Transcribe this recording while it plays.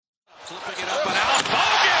Flipping it up and out.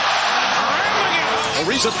 Bogut!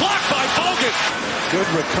 Ariza's blocked by Bogut. Good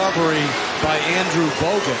recovery by Andrew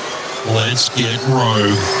Bogut. Let's get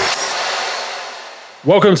rogue.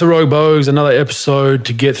 Welcome to Rogue Bogues, another episode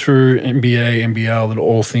to get through NBA, NBL, and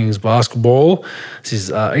all things basketball. This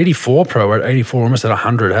is 84, Pro. We're at 84, almost at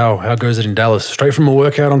 100. How goes it in Dallas? Straight from a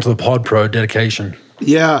workout onto the pod, Pro. Dedication.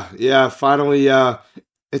 Yeah. Finally,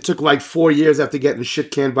 it took like 4 years after getting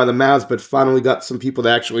shit canned by the Mavs, but finally got some people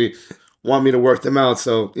that actually want me to work them out.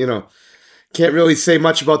 So, can't really say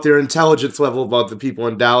much about their intelligence level about the people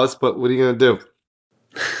in Dallas, but what are you going to do?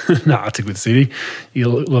 Nah, it's a good city.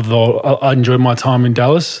 I enjoyed my time in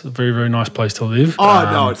Dallas. A very, very nice place to live. Oh,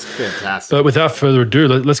 no, it's fantastic. But without further ado,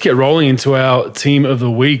 let's get rolling into our team of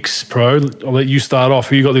the weeks, Pro. I'll let you start off.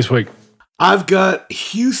 Who you got this week? I've got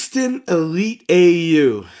Houston Elite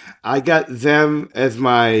AU. I got them as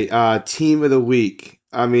my team of the week.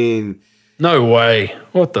 I mean... No way.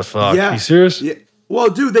 What the fuck? Yeah. Are you serious? Yeah. Well,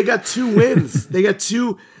 dude, they got 2 wins. They had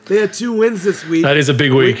 2 wins this week. That is a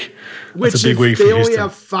big week. That's a big week for They Houston. only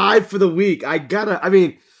have 5 for the week.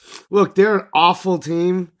 Look, they're an awful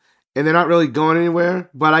team, and they're not really going anywhere.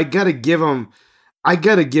 But I gotta give them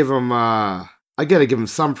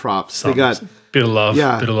some props. They got bit of love.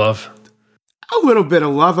 Yeah. Bit of love. A little bit of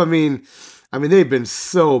love. I mean, they've been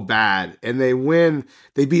so bad, and they win.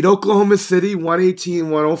 They beat Oklahoma City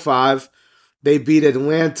 118-105. They beat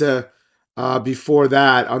Atlanta before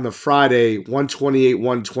that on the Friday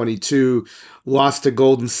 128-122. Lost to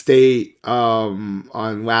Golden State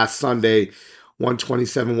on last Sunday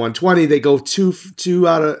 127-120. They go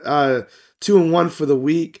 2-1 for the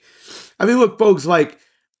week. I mean, look, folks, like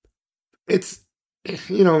it's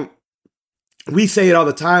we say it all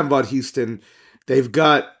the time about Houston. They've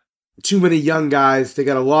got too many young guys. They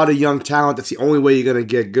got a lot of young talent. That's the only way you're going to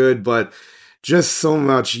get good, but just so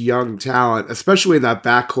much young talent, especially in that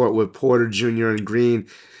backcourt with Porter Jr. and Green.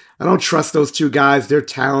 I don't trust those 2 guys. They're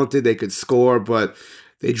talented. They could score, but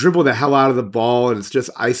they dribble the hell out of the ball, and it's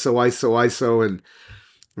just ISO, and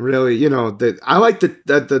really, I like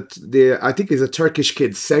the I think he's a Turkish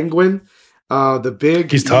kid, Sengun, the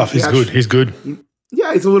big. He's tough. He's good.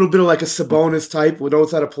 Yeah, he's a little bit of like a Sabonis type who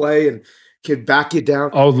knows how to play and can back you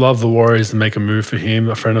down. I would love the Warriors to make a move for him.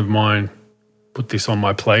 A friend of mine put this on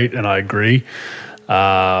my plate, and I agree.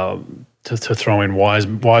 To throw in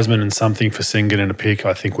Wiseman and something for Sengun and a pick,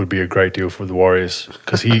 I think would be a great deal for the Warriors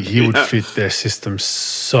because he would fit their system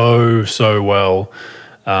so well.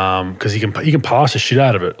 Because he can pass the shit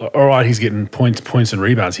out of it. All right, he's getting points and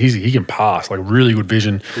rebounds. He can pass, like really good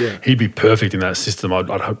vision. Yeah. He'd be perfect in that system.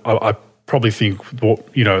 I probably think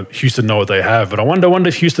Houston know what they have, but I wonder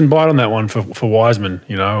if Houston bite on that one for Wiseman.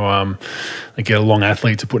 They get a long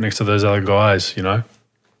athlete to put next to those other guys.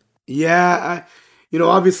 Yeah,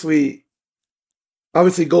 obviously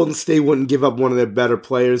Golden State wouldn't give up one of their better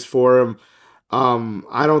players for him.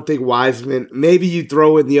 I don't think Wiseman. Maybe you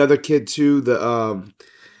throw in the other kid too, the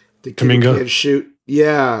kid who can't shoot.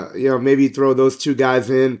 Yeah, maybe you throw those 2 guys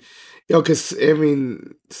in. Because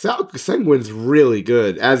Sengun's really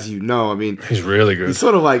good, as you know. I mean, he's really good. He's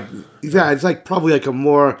sort of like, it's like probably like a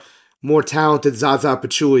more talented Zaza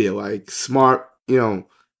Pachulia, like smart. Well,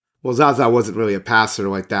 Zaza wasn't really a passer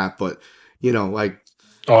like that, but like.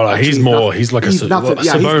 Oh no, he's like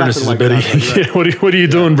Sabonis is a better. Yeah, what are you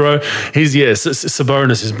doing, bro?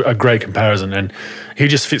 Sabonis is a great comparison, and he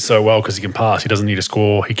just fits so well because he can pass. He doesn't need to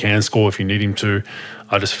score. He can score if you need him to.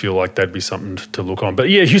 I just feel like that'd be something to look on. But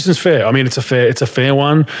yeah, Houston's fair. I mean, it's a fair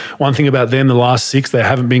one. One thing about them, the last 6, they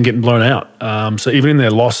haven't been getting blown out. So even in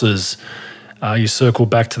their losses, you circle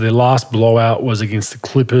back to their last blowout was against the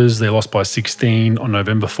Clippers. They lost by 16 on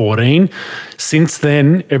November 14. Since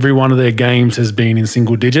then, every one of their games has been in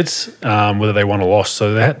single digits, whether they won or lost.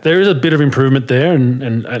 So there is a bit of improvement there,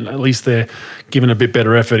 and at least they're giving a bit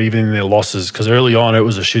better effort even in their losses. Because early on, it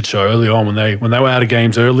was a shit show. Early on, when they were out of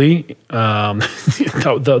games early, they'll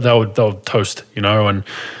toast, and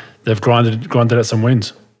they've grinded out some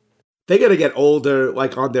wins. They got to get older,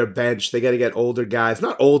 like on their bench. They got to get older guys,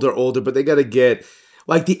 not older, but they got to get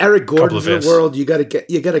like the Eric Gordons of the world. You got a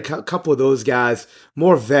couple of those guys,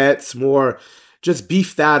 more vets, more just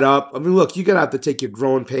beef that up. I mean, look, you're gonna have to take your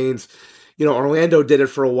growing pains. Orlando did it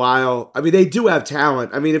for a while. I mean, they do have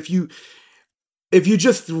talent. I mean, if you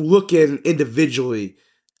just look in individually,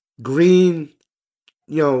 Green,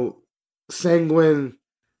 Sengun,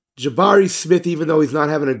 Jabari Smith, even though he's not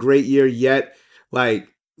having a great year yet, like.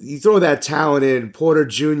 You throw that talent in, Porter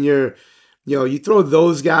Jr., you throw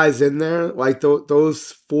those guys in there, like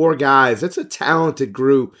those 4 guys, that's a talented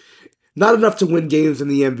group. Not enough to win games in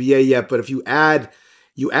the NBA yet, but if you add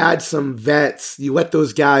You add some vets. You let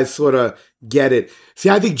those guys sort of get it. See,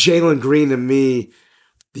 I think Jalen Green to me,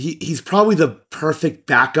 he's probably the perfect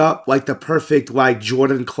backup, like the perfect like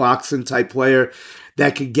Jordan Clarkson type player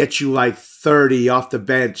that could get you like 30 off the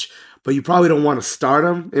bench. But you probably don't want to start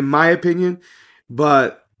him, in my opinion.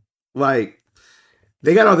 But like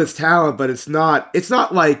they got all this talent, but it's not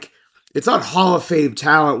Hall of Fame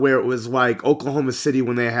talent where it was like Oklahoma City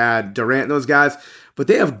when they had Durant and those guys. But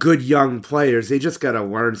they have good young players. They just got to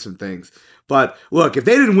learn some things. But look, if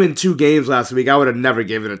they didn't win 2 games last week, I would have never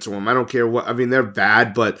given it to them. I don't care what. I mean, they're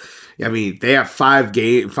bad, but I mean, they have 5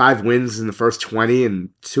 wins in the first 20 and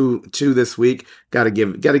two this week. I got to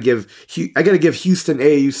give Houston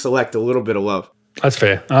AAU Select a little bit of love. That's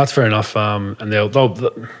fair. That's fair enough. And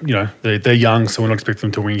they're young, so we're not expecting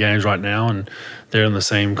them to win games right now. And they're in the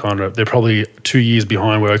same kind of. They're probably 2 years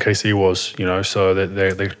behind where OKC was. So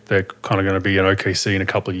they're kind of going to be an OKC in a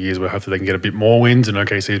couple of years where hopefully they can get a bit more wins. And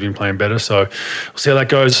OKC has been playing better, so we'll see how that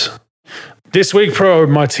goes. This week, Pro,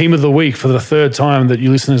 my team of the week for the 3rd time that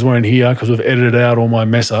you listeners weren't here because we've edited out all my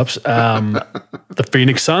mess ups. The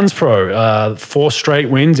Phoenix Suns, Pro. 4 straight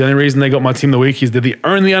wins. The only reason they got my team of the week is they're the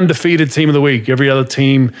only undefeated team of the week. Every other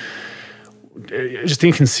team, just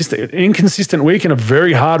inconsistent week and a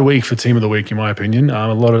very hard week for team of the week, in my opinion.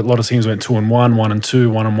 A lot of teams went 2-1,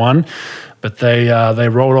 1-2, 1-1. But they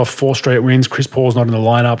rolled off 4 straight wins. Chris Paul's not in the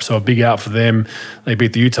lineup, so a big out for them. They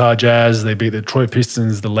beat the Utah Jazz, they beat the Detroit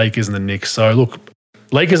Pistons, the Lakers, and the Knicks. So look,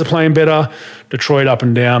 Lakers are playing better. Detroit up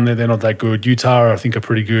and down, they're not that good. Utah, I think, are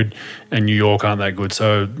pretty good, and New York aren't that good.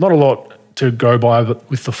 So not a lot to go by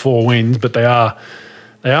with the 4 wins, but they are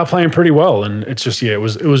playing pretty well. And it's just it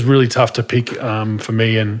was really tough to pick for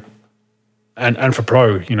me and for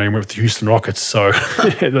Pro. You went with the Houston Rockets, so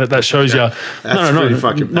that shows you. That's pretty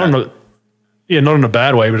fucking bad. Not in a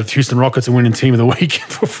bad way, but if the Houston Rockets are winning team of the week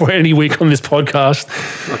for any week on this podcast,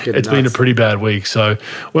 it's been a pretty bad week. So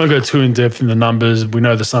we won't go too in-depth in the numbers. We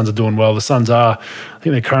know the Suns are doing well. The Suns I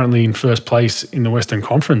think they're currently in first place in the Western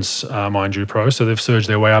Conference, mind you, Pro. So they've surged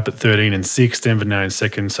their way up at 13-6. Denver now in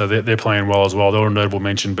second, so they're playing well as well. They're a notable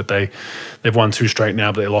mention, but they've won 2 straight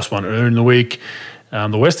now, but they lost 1 earlier in the week.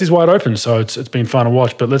 The West is wide open, so it's been fun to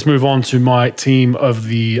watch. But let's move on to my team of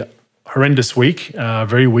the horrendous week,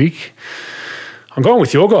 very weak. I'm going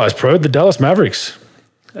with your guys, Pro, the Dallas Mavericks.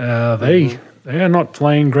 They are not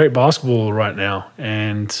playing great basketball right now,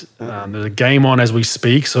 and there's a game on as we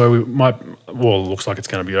speak, so it looks like it's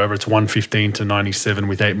going to be over. It's 115-97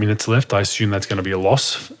 with 8 minutes left. I assume that's going to be a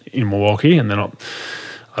loss in Milwaukee, and I don't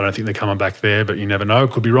think they're coming back there, but you never know.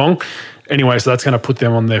 Could be wrong. Anyway, so that's going to put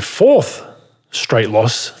them on their 4th straight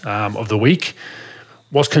loss of the week.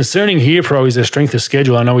 What's concerning here, Pro, is their strength of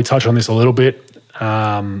schedule. I know we touched on this a little bit. They're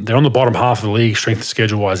on the bottom half of the league, strength of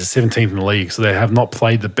schedule-wise. They're 17th in the league, so they have not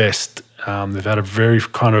played the best. They've had a very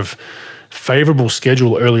kind of favourable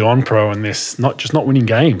schedule early on, Pro, and they're not winning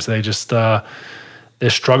games. They just they're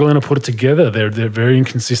struggling to put it together. They're very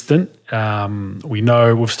inconsistent. We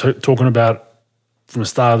know we've talking about from the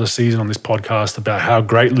start of the season on this podcast about how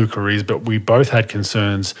great Luka is, but we both had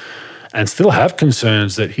concerns and still have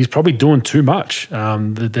concerns that he's probably doing too much. He's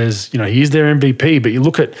their MVP, but you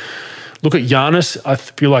look at Giannis, I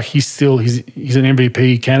feel like he's an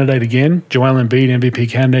MVP candidate again. Joel Embiid, MVP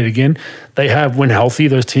candidate again. They have, when healthy,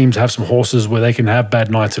 those teams have some horses where they can have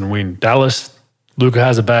bad nights and win. Dallas, Luka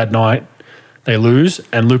has a bad night, they lose,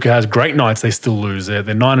 and Luka has great nights, they still lose. They're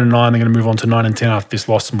 9-9, they're going to move on to 9-10 after this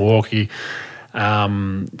loss to Milwaukee. I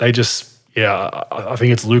think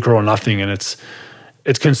it's Luka or nothing, and it's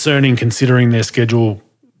concerning considering their schedule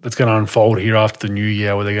that's going to unfold here after the new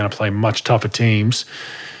year where they're going to play much tougher teams.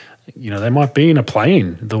 They might be in a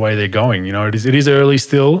play-in the way they're going. It is early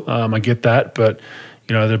still. I get that, but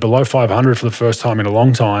they're below 500 for the first time in a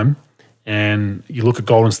long time. And you look at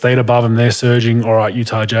Golden State above them; they're surging. All right,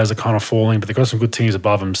 Utah Jazz are kind of falling, but they've got some good teams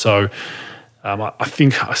above them. So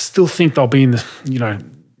I still think they'll be in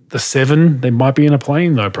the 7. They might be in a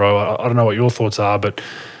play-in though, Pro. I don't know what your thoughts are, but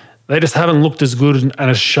they just haven't looked as good and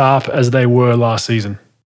as sharp as they were last season.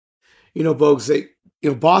 Bogues,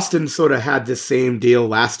 Boston sort of had the same deal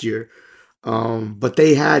last year, but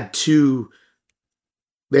they have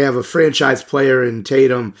a franchise player in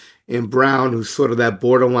Tatum and Brown, who's sort of that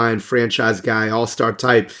borderline franchise guy, all-star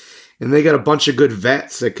type, and they got a bunch of good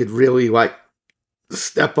vets that could really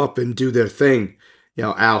step up and do their thing,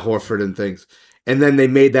 Al Horford and things. And then they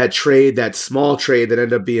made that trade, that small trade that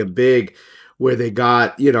ended up being big, where they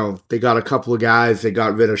got a couple of guys. They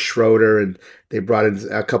got rid of Schroeder and they brought in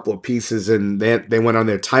a couple of pieces, and they went on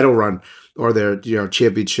their title run or their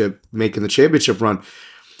championship, making the championship run.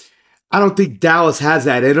 I don't think Dallas has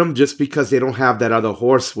that in them just because they don't have that other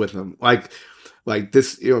horse with them. Like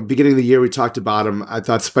this, beginning of the year, we talked about him. I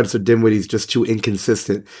thought Spencer Dinwiddie's just too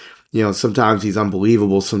inconsistent. Sometimes he's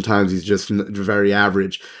unbelievable. Sometimes he's just very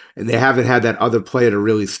average. And they haven't had that other player to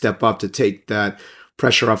really step up to take that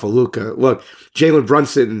pressure off of Luka. Look, Jalen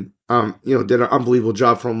Brunson, did an unbelievable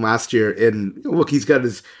job for him last year. And look, he's got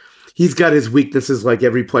his weaknesses like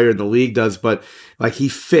every player in the league does, but like he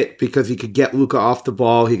fit because he could get Luka off the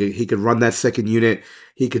ball. He could run that second unit.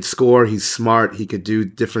 He could score. He's smart. He could do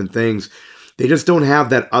different things. They just don't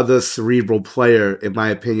have that other cerebral player, in my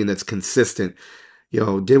opinion, that's consistent.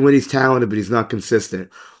 Dinwiddie's talented, but he's not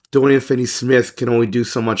consistent. Dorian Finney-Smith can only do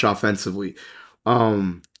so much offensively.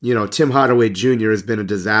 Tim Hardaway Jr. has been a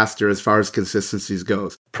disaster as far as consistencies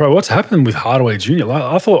goes. Bro, what's happened with Hardaway Jr.?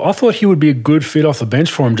 I thought he would be a good fit off the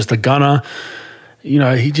bench for him, just a gunner. He's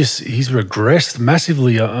regressed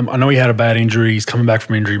massively. I know he had a bad injury. He's coming back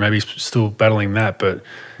from injury. Maybe he's still battling that, but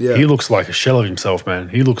He looks like a shell of himself, man.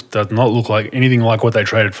 Does not look like anything like what they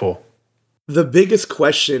traded for. The biggest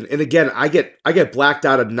question, and again, I get blacked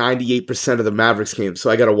out of 98% of the Mavericks games, so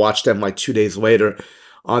I got to watch them like 2 days later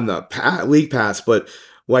on the League Pass. But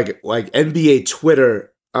like NBA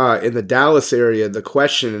Twitter in the Dallas area, the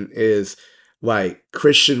question is like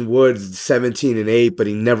Christian Wood's 17-8, but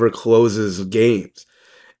he never closes games.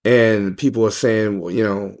 And people are saying,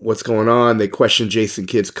 what's going on? They question Jason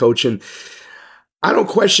Kidd's coaching. I don't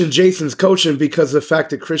question Jason's coaching because of the fact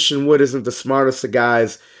that Christian Wood isn't the smartest of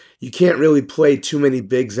guys. You can't really play too many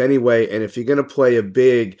bigs anyway. And if you're going to play a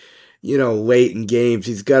big, late in games,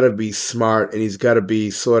 he's got to be smart and he's got to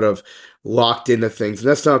be sort of locked into things. And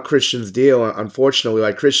that's not Christian's deal, unfortunately.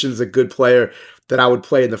 Like Christian's a good player that I would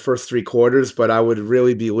play in the first 3 quarters, but I would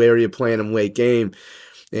really be leery of playing him late game.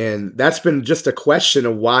 And that's been just a question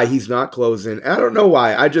of why he's not closing. And I don't know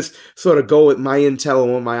why. I just sort of go with my intel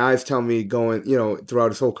and what my eyes tell me going,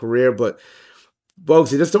 throughout his whole career. But,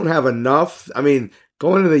 Bogues, they just don't have enough. I mean,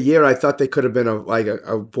 going into the year, I thought they could have been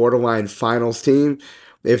a borderline finals team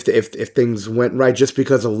if things went right, just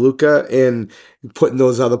because of Luka and putting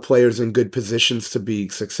those other players in good positions to be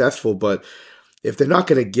successful. But if they're not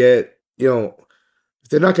going to get, if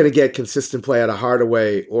they're not going to get consistent play out of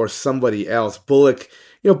Hardaway or somebody else, Bullock.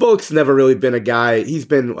 Bullock's never really been a guy. He's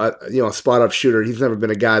been, a spot-up shooter. He's never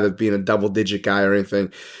been a guy that's being a double-digit guy or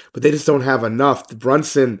anything. But they just don't have enough.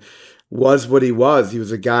 Brunson was what he was. He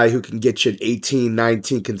was a guy who can get you 18,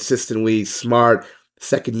 19 consistently, smart,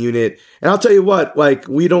 second unit. And I'll tell you what, like,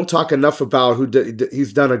 we don't talk enough about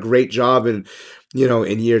he's done a great job in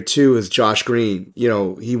year 2 is Josh Green.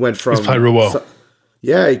 He went from... He's played real well.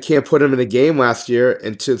 You can't put him in a game last year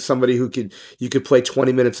into somebody who you could play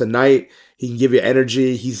 20 minutes a night. He can give you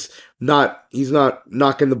energy. He's not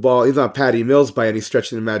knocking the ball. He's not Patty Mills by any stretch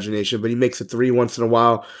of the imagination, but he makes a 3 once in a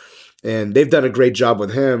while. And they've done a great job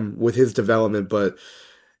with him, with his development. But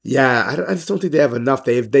I just don't think they have enough.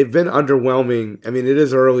 They've been underwhelming. I mean, it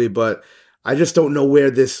is early, but I just don't know where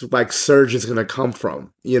this like surge is going to come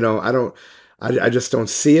from. I just don't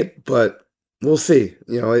see it, but we'll see.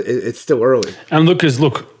 It's still early. And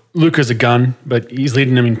Luka's a gun, but he's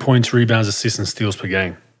leading them in points, rebounds, assists, and steals per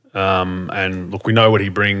game. And look, we know what he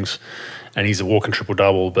brings, and he's a walking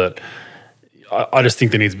triple-double, but I just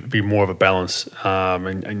think there needs to be more of a balance.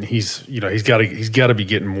 And he's got to be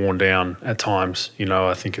getting worn down at times.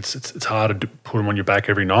 I think it's hard to put him on your back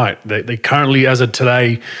every night. They currently, as of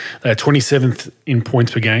today, they're 27th in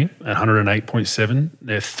points per game at 108.7.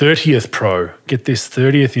 They're 30th pro. Get this,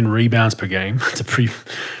 30th in rebounds per game. It's a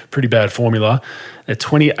pretty bad formula. They're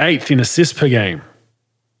 28th in assists per game.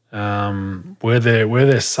 Where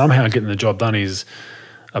they're somehow getting the job done is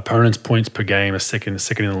opponents' points per game, a second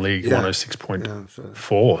in the league,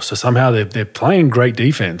 106.4. So somehow they're playing great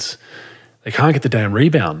defense. They can't get the damn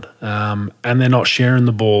rebound, and they're not sharing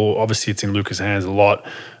the ball. Obviously, it's in Luka's hands a lot,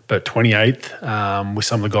 but 28th with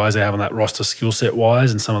some of the guys they have on that roster skill set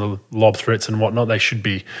wise and some of the lob threats and whatnot, they should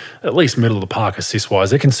be at least middle of the park assist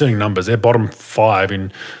wise. They're concerning numbers. They're bottom 5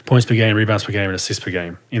 in points per game, rebounds per game, and assists per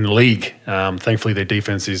game in the league. Thankfully, their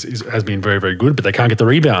defense has been very, very good, but they can't get the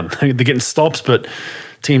rebound. They're getting stops, but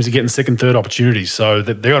teams are getting second, third opportunities. So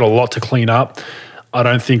they've got a lot to clean up. I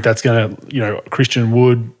don't think that's going to, Christian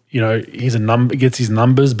Wood, he's gets his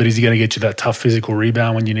numbers, but is he going to get you that tough physical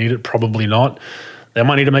rebound when you need it? Probably not. They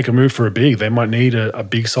might need to make a move for a big. They might need a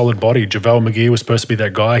big, solid body. JaVale McGee was supposed to be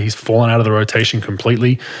that guy. He's fallen out of the rotation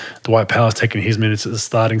completely. Dwight Powell's taking his minutes at the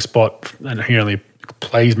starting spot, and he only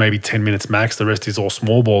plays maybe 10 minutes max. The rest is all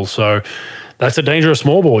small ball. So that's a dangerous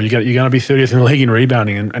small ball. You're going to be 30th in the league in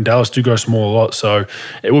rebounding, and Dallas do go small a lot. So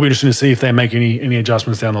it will be interesting to see if they make any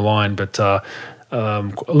adjustments down the line. But a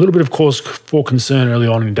little bit of cause for concern early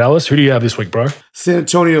on in Dallas. Who do you have this week, bro? San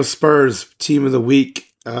Antonio Spurs, team of the week.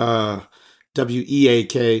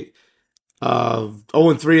 WEAK.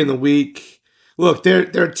 0-3 in the week. Look,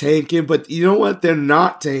 they're tanking, but you know what? They're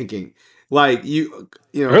not tanking. Like you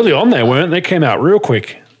know, early on they weren't. They came out real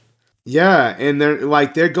quick. Yeah, and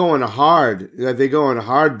they're going hard. They're going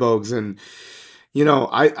hard, Bogues, and you know,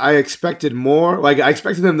 I expected more. Like I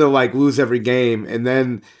expected them to like lose every game, and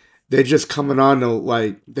then they're just coming on to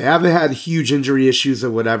like they haven't had huge injury issues or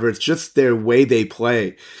whatever. It's just their way they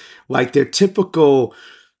play. Like their typical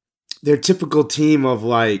team of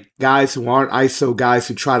like guys who aren't ISO guys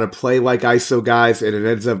who try to play like ISO guys, and it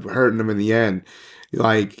ends up hurting them in the end.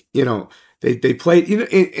 Like, you know, they played, you know,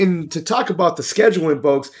 and to talk about the scheduling,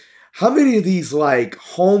 folks, how many of these like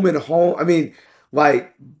home and home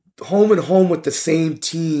with the same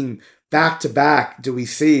team back to back do we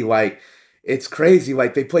see? Like, it's crazy.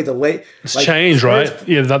 Like they played the late. It's like, changed, right?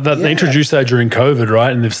 Yeah, they introduced that during COVID,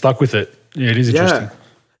 right? And they've stuck with it. Yeah, it is interesting. Yeah.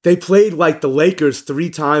 They played like the Lakers 3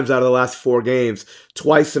 times out of the last 4 games,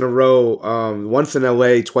 twice in a row, once in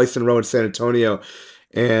LA, twice in a row in San Antonio.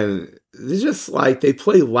 And they're just like, they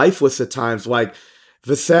play lifeless at times. Like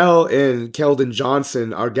Vassell and Keldon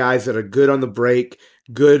Johnson are guys that are good on the break,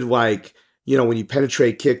 good, like, you know, when you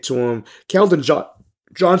penetrate kick to him. Keldon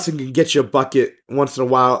Johnson can get you a bucket once in a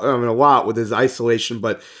while, a lot with his isolation,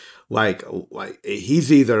 but like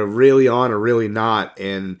he's either really on or really not.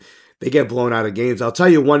 And they get blown out of games. I'll tell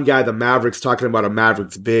you one guy the Mavericks, talking about a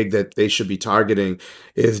Mavericks big that they should be targeting,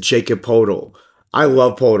 is Jakob Poeltl. I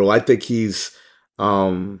love Poeltl. I think he's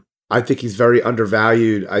very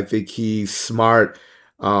undervalued. I think he's smart,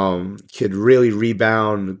 could really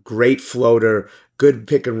rebound, great floater, good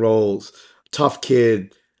pick and rolls, tough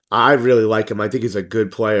kid. I really like him. I think he's a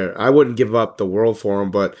good player. I wouldn't give up the world for him,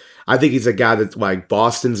 but I think he's a guy that's like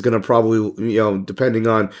Boston's going to probably, you know, depending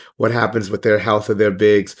on what happens with their health of their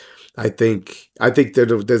bigs, I think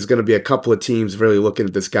there's going to be a couple of teams really looking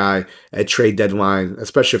at this guy at trade deadline,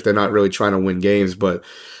 especially if they're not really trying to win games. But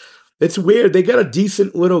it's weird. They got a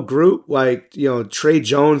decent little group. Like, you know, Trey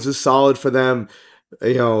Jones is solid for them.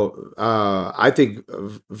 You know, I think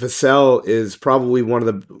Vassell is probably one of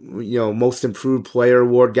the, you know, most improved player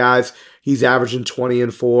award guys. He's averaging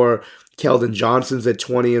 20-4. Keldon Johnson's at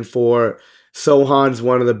 20-4. Sohan's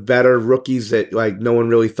one of the better rookies that like no one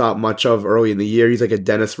really thought much of early in the year. He's like a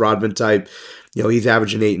Dennis Rodman type. You know, he's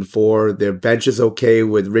averaging 8-4. Their bench is okay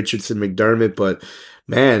with Richardson, McDermott, but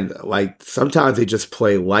man, like sometimes they just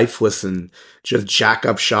play lifeless and just jack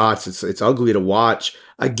up shots. It's ugly to watch.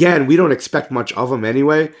 Again, we don't expect much of them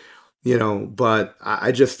anyway, you know, but I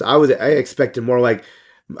expected more. Like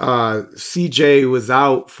CJ was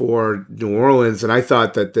out for New Orleans, and I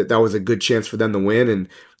thought that was a good chance for them to win, and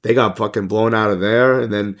they got fucking blown out of there,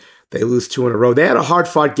 and then they lose 2 in a row. They had a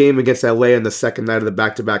hard-fought game against LA in the second night of the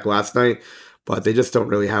back-to-back last night, but they just don't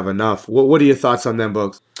really have enough. What are your thoughts on them,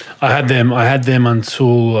 Bugs? I had them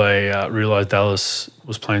until I realized Dallas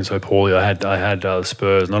was playing so poorly. I had the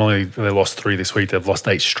Spurs. Not only have they lost 3 this week, they've lost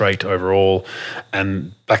 8 straight overall.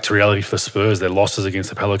 And back to reality for the Spurs, their losses against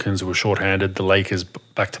the Pelicans, who were shorthanded, the Lakers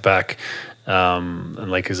back-to-back, and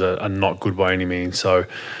Lakers are not good by any means. So,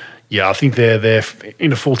 yeah, I think they're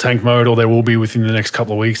in a full tank mode, or they will be within the next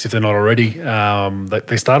couple of weeks if they're not already.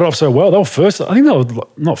 They started off so well. They were first. I think they were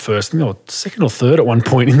not first. I think they were second or third at one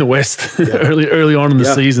point in the West, yeah. early on in the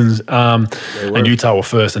seasons. And Utah were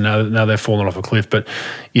first, and now they're falling off a cliff. But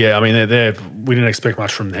yeah, I mean, we didn't expect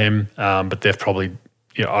much from them, but they've probably,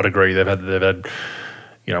 you know, I'd agree. They've had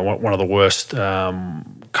you know, one of the worst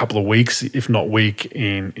couple of weeks, if not week,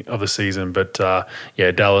 of the season. But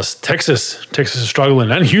yeah, Dallas, Texas is struggling,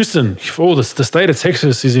 and Houston. The state of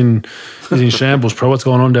Texas is in shambles. Bro, what's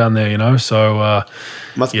going on down there? You know, so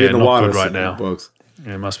must be in the water good right now. Folks.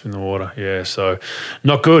 Yeah, must be in the water. Yeah, so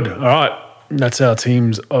not good. All right, that's our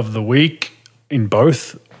teams of the week in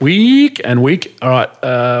both week and week. All right,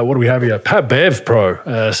 what do we have here? Pat Bev,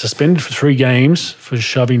 suspended for 3 games for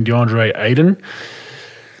shoving DeAndre Ayton.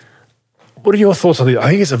 What are your thoughts on this? I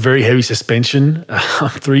think it's a very heavy suspension.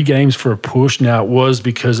 3 games for a push. Now, it was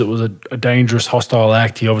because it was a dangerous, hostile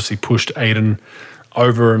act. He obviously pushed Ayton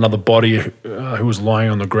over another body who was lying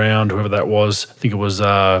on the ground, whoever that was. I think it was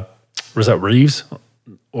that Reeves?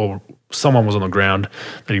 Or someone was on the ground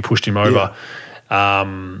that he pushed him over.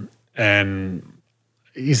 Yeah. And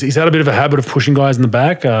he's had a bit of a habit of pushing guys in the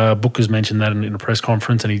back. Booker's mentioned that in a press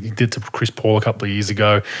conference, and he did to Chris Paul a couple of years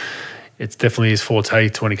ago. It's definitely his forte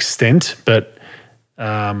to an extent, but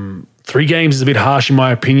 3 games is a bit harsh in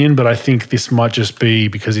my opinion, but I think this might just be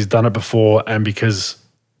because he's done it before and because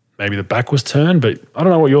maybe the back was turned, but I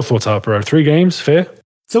don't know what your thoughts are, bro. 3 games, fair?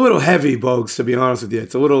 It's a little heavy, Bogues, to be honest with you.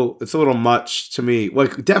 It's a little much to me.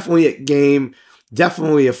 Like, definitely a game,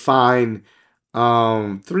 definitely a fine.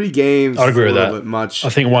 3 games. I'd agree with that. A little bit much. I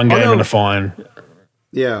think 1 game and a fine.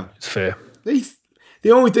 Yeah, it's fair.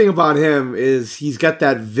 The only thing about him is he's got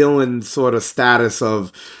that villain sort of status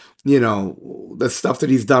of, the stuff that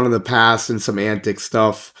he's done in the past and some antic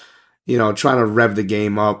stuff, trying to rev the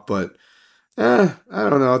game up. But, I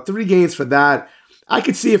don't know. 3 games for that. I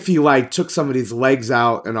could see if he took some of these legs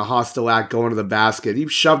out in a hostile act going to the basket. He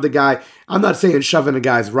shoved the guy. I'm not saying shoving the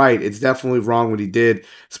guy's right. It's definitely wrong what he did,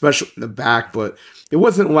 especially in the back. But it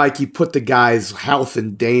wasn't like he put the guy's health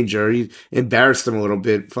in danger. He embarrassed him a little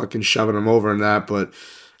bit, fucking shoving him over and that. But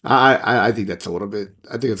I think that's a little bit.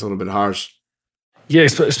 I think it's a little bit harsh. Yeah,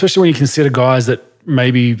 especially when you consider guys that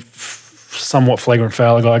maybe somewhat flagrant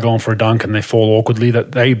foul, a guy going for a dunk and they fall awkwardly.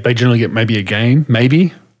 That they generally get maybe a game,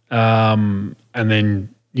 maybe. And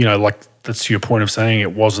then, that's to your point of saying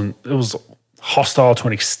it was hostile to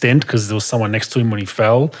an extent because there was someone next to him when he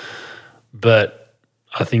fell. But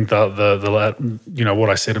I think the what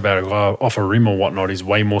I said about a guy off a rim or whatnot is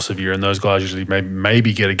way more severe, and those guys usually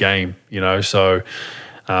maybe get a game, So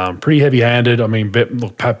pretty heavy-handed. I mean,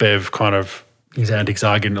 look, Pat Bev his antics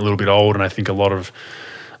are getting a little bit old, and I think a lot of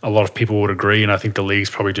people would agree, and I think the league's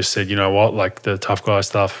probably just said, you know what, the tough guy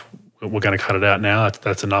stuff, we're going to cut it out now.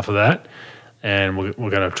 That's enough of that. And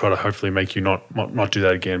we're going to try to hopefully make you not do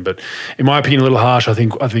that again. But in my opinion, a little harsh. I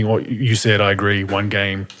think what you said, I agree. 1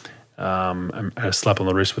 game and a slap on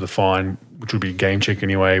the wrist with a fine, which would be game check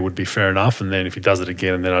anyway, would be fair enough. And then if he does it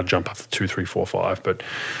again, then I'd jump up to 2, 3, 4, 5. But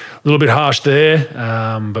a little bit harsh there.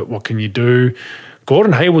 But what can you do?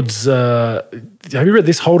 Gordon Hayward's. Have you read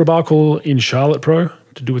this whole debacle in Charlotte, Pro,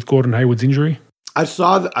 to do with Gordon Hayward's injury? I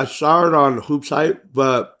saw it on Hoops Hype,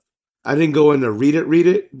 but I didn't go in to read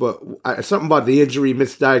it, but something about the injury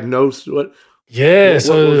misdiagnosed. What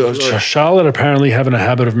Charlotte apparently having a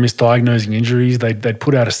habit of misdiagnosing injuries. They'd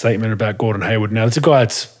put out a statement about Gordon Hayward. Now, it's a guy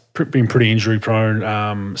that's been pretty injury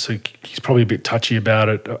prone, so he's probably a bit touchy about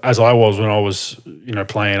it, as I was when I was,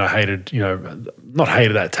 playing. I hated, not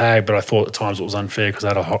hated that tag, but I thought at times it was unfair because I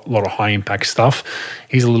had a lot of high impact stuff.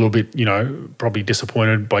 He's a little bit, probably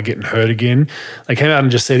disappointed by getting hurt again. They came out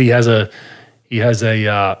and just said he has a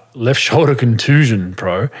left shoulder contusion,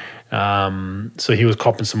 Pro. So he was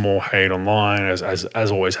copping some more hate online,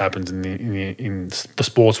 as always happens in the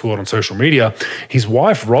sports world on social media. His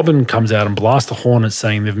wife Robin comes out and blasts the Hornets,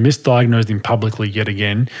 saying they've misdiagnosed him publicly yet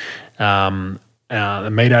again.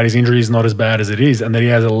 Made out his injury is not as bad as it is, and that he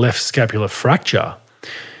has a left scapular fracture.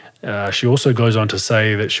 She also goes on to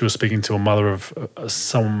say that she was speaking to a mother of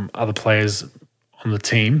some other players on the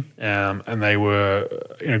team, and they were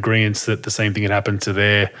in agreement that the same thing had happened to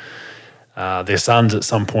their sons at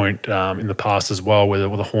some point in the past as well, where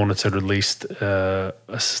the Hornets had released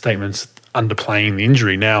statements underplaying the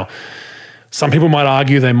injury. Now, some people might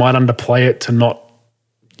argue they might underplay it to not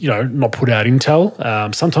put out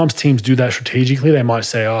intel. Sometimes teams do that strategically. They might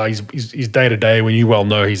say, he's day-to-day, when you well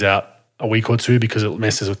know he's out a week or 2 because it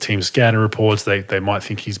messes with team scanner reports. They might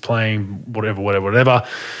think he's playing, whatever.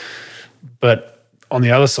 But on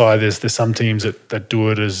the other side, there's some teams that do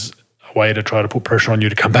it as a way to try to put pressure on you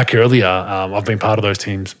to come back earlier. I've been part of those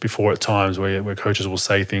teams before at times where coaches will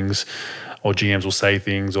say things or GMs will say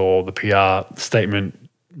things, or the PR statement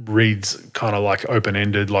reads kind of like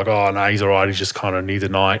open-ended, like, oh, no, he's all right, he's just kind of needs a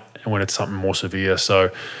night, and when it's something more severe. So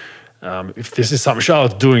if this is something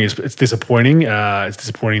Charlotte's doing, it's disappointing. It's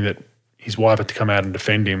disappointing that his wife had to come out and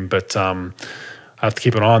defend him, but I have to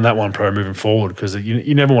keep an eye on that one, Pro, moving forward, because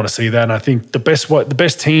you never want to see that. And I think the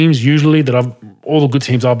best teams usually all the good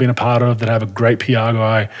teams I've been a part of that have a great PR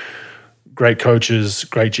guy, great coaches,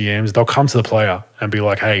 great GMs, they'll come to the player and be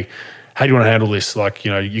like, hey, how do you want to handle this? Like,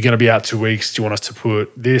 you're going to be out 2 weeks. Do you want us to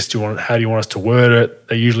put this? How do you want us to word it?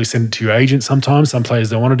 They usually send it to your agent sometimes. Some players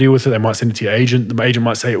don't want to deal with it. They might send it to your agent. The agent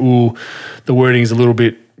might say, ooh, the wording is a little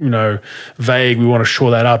bit, vague. We want to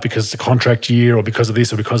shore that up because it's a contract year or because of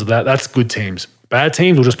this or because of that. That's good teams. Bad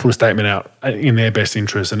teams will just put a statement out in their best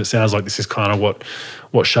interest. And it sounds like this is kind of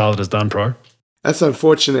what Charlotte has done, Pro. That's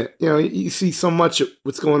unfortunate. You see so much of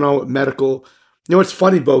what's going on with medical. It's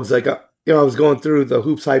funny, Bogues, I was going through the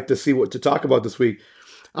Hoops Hype to see what to talk about this week.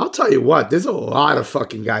 I'll tell you what, there's a lot of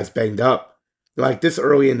fucking guys banged up. Like this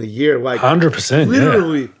early in the year.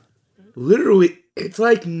 100%. Literally, it's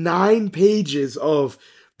like 9 pages of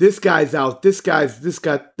this guy's out, this guy's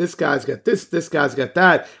got this guy's got this guy's got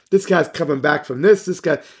that, this guy's coming back from this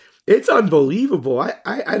guy. It's unbelievable.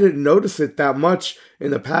 I didn't notice it that much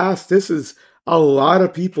in the past. This is a lot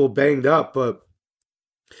of people banged up, but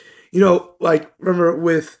remember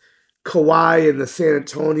with Kawhi and the San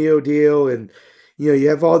Antonio deal, and you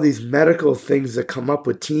have all these medical things that come up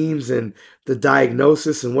with teams and the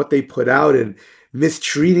diagnosis and what they put out, and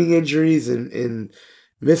mistreating injuries and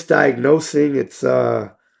misdiagnosing. It's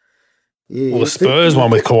well, the Spurs one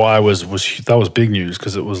with Kawhi was big news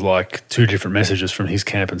because it was like two different messages from his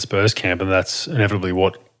camp and Spurs camp, and that's inevitably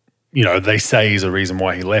what they say is a reason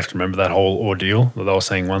why he left. Remember that whole ordeal? They were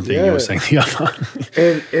saying one thing, you were saying the other.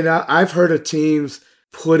 and I've heard of teams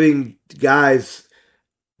putting guys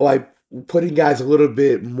a little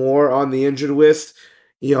bit more on the injured list,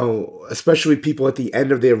 especially people at the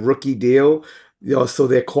end of their rookie deal, so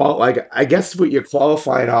they're I guess with your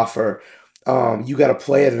qualifying offer, you got to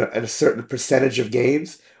play at a certain percentage of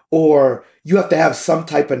games, or you have to have some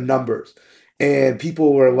type of numbers. And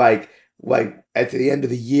people were like at the end of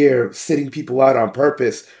the year, sitting people out on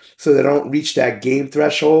purpose so they don't reach that game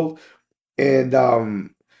threshold, and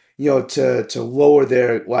to lower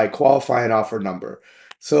their qualifying offer number.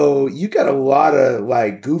 So you got a lot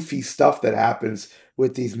of goofy stuff that happens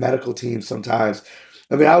with these medical teams sometimes.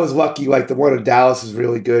 I mean, I was lucky. The one in Dallas is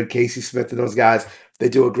really good. Casey Smith and those guys, they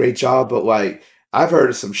do a great job. But I've heard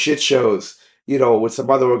of some shit shows, with some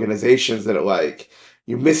other organizations that are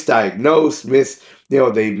you misdiagnosed,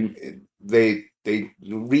 they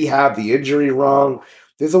rehab the injury wrong.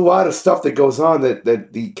 There's a lot of stuff that goes on that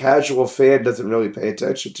the casual fan doesn't really pay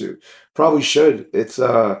attention to. Probably should. It's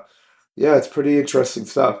it's pretty interesting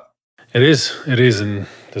stuff. It is, and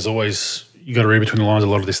there's always, you got to read between the lines a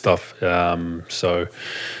lot of this stuff. So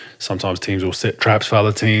sometimes teams will set traps for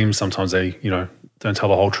other teams. Sometimes they, don't tell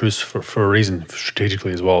the whole truth for a reason,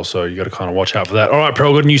 strategically as well. So you got to kind of watch out for that. All right,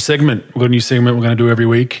 Pro, we've got a new segment. We're going to do every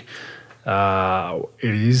week. It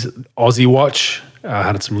is Aussie Watch. I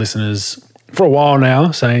had some listeners for a while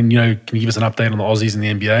now saying, can you give us an update on the Aussies in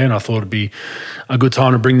the NBA? And I thought it'd be a good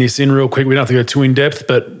time to bring this in real quick. We don't have to go too in depth,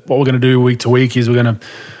 but what we're going to do week to week is we're going to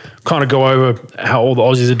kind of go over how all the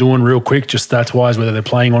Aussies are doing real quick, just stats-wise, whether they're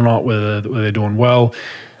playing or not, whether they're doing well.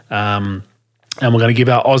 And we're going to give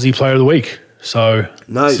our Aussie Player of the Week. So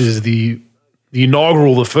nice. This is the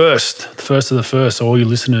inaugural, the first of the first. So all your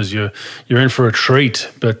listeners, you're in for a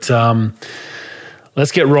treat. But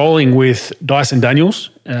let's get rolling with Dyson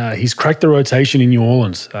Daniels. He's cracked the rotation in New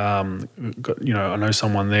Orleans. I know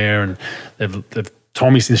someone there, and they've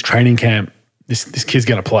told me since training camp, this kid's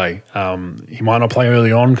going to play. He might not play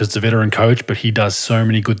early on because it's a veteran coach, but he does so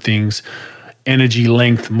many good things. Energy,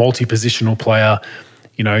 length, multi-positional player.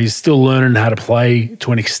 He's still learning how to play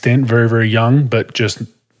to an extent, very, very young, but just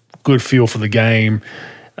good feel for the game.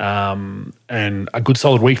 And a good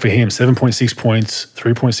solid week for him. 7.6 points,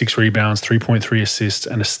 3.6 rebounds, 3.3 assists,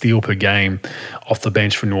 and a steal per game off the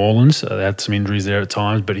bench for New Orleans. They had some injuries there at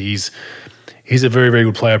times, but he's a very, very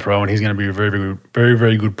good player, Pro, and he's going to be a very, very, very,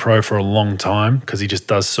 very good Pro for a long time because he just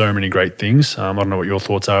does so many great things. I don't know what your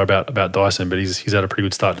thoughts are about Dyson, but he's had a pretty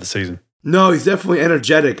good start to the season. No, he's definitely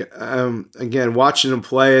energetic. Again, watching him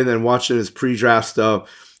play and then watching his pre-draft stuff,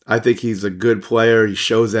 I think he's a good player. He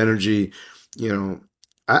shows energy.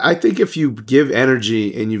 I think if you give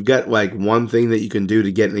energy and you've got one thing that you can do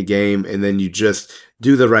to get in a game, and then you just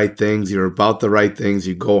do the right things, you're about the right things,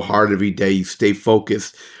 you go hard every day, you stay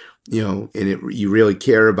focused, and you really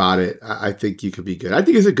care about it, I think you could be good. I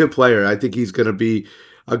think he's a good player. I think he's going to be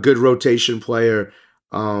a good rotation player.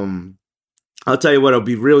 I'll tell you what, it'll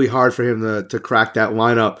be really hard for him to crack that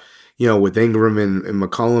lineup, with Ingram and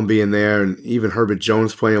McCollum being there, and even Herbert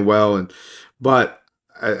Jones playing well. But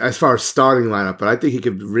as far as starting lineup, but I think he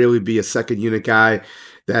could really be a second unit guy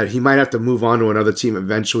that he might have to move on to another team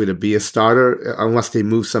eventually to be a starter, unless they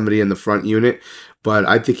move somebody in the front unit. But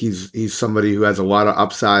I think he's somebody who has a lot of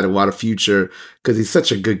upside, a lot of future, because he's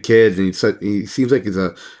such a good kid, and he seems like he's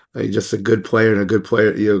just a good player and a good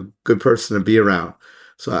player, good person to be around.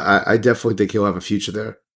 So I definitely think he'll have a future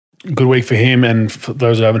there. Good week for him. And for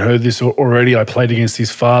those who haven't heard this already, I played against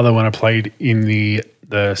his father when I played in the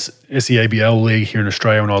SEABL league here in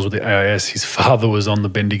Australia when I was with the AIS. His father was on the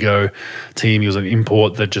Bendigo team. He was an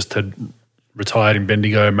import that just had retired in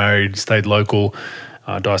Bendigo, married, stayed local.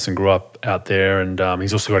 Dyson grew up out there, and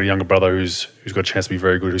he's also got a younger brother who's got a chance to be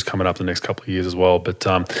very good, who's coming up the next couple of years as well. But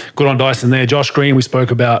good on Dyson there. Josh Green, we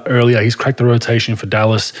spoke about earlier. He's cracked the rotation for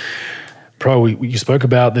Dallas. Pro, you spoke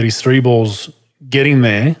about that his three balls getting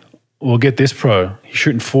there. Well, get this, Pro. He's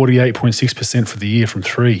shooting 48.6% for the year from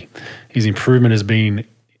three. His improvement has been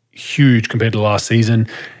huge compared to last season.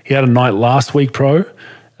 He had a night last week, Pro,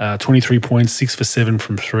 23 points, 6 for 7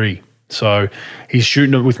 from three. So he's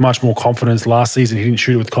shooting it with much more confidence. Last season, he didn't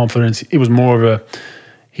shoot it with confidence. It was more of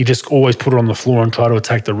he just always put it on the floor and try to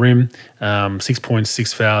attack the rim. 6 points,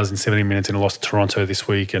 6 fouls in 70 minutes in a loss to Toronto this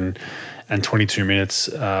week, and 22 minutes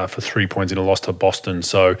for 3 points in a loss to Boston.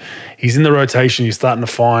 So he's in the rotation. He's starting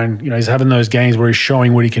to find, he's having those games where he's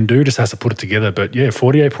showing what he can do, just has to put it together. But yeah,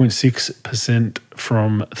 48.6%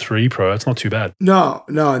 from three, pro. That's not too bad. No.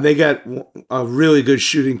 And they got a really good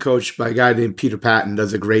shooting coach by a guy named Peter Patton,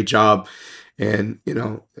 does a great job. And,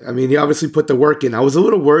 he obviously put the work in. I was a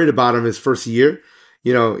little worried about him his first year.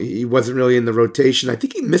 He wasn't really in the rotation. I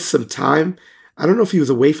think he missed some time. I don't know if he was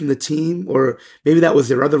away from the team or maybe that was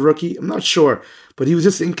their other rookie. I'm not sure, but he was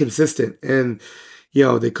just inconsistent. And,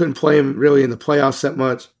 they couldn't play him really in the playoffs that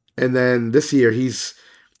much. And then this year he's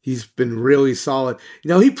been really solid.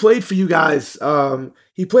 He played for you guys.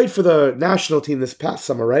 He played for the national team this past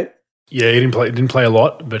summer, right? Yeah, he didn't play a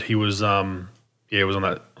lot, but he was, he was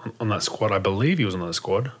on that squad. I believe he was on that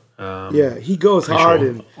squad. He goes hard.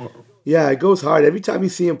 Sure. It goes hard. Every time you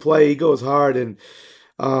see him play, he goes hard. And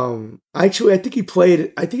I think he played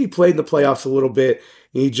in the playoffs a little bit.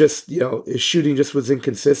 He just, his shooting just was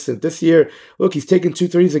inconsistent. This year, look, he's taking 2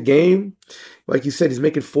 threes a game. Like you said, he's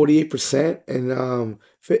making 48% and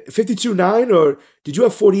 52.9, or did you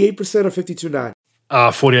have 48% or 52.9?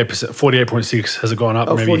 48%, 48.6. Has it gone up?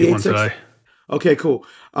 Maybe you hit one today. Okay, cool.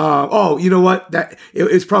 You know what?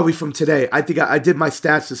 It's probably from today. I think I did my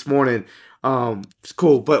stats this morning. It's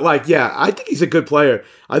cool. But I think he's a good player.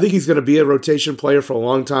 I think he's going to be a rotation player for a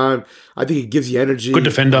long time. I think he gives you energy. Good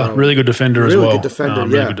defender. Really good defender as well. Really good defender,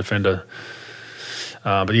 Really good defender.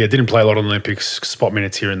 But yeah, didn't play a lot on the Olympics, spot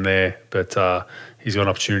minutes here and there. But he's got an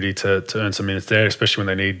opportunity to earn some minutes there, especially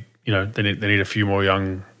when they need a few more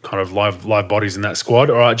young kind of live bodies in that squad.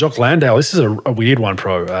 All right, Jock Landale. This is a weird one,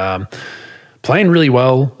 pro. Playing really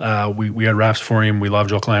well. We had raps for him. We love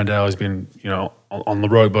Jock Landale. He's been, on the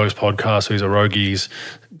Rogue Boys podcast, so he's a rogue. He's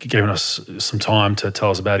given us some time to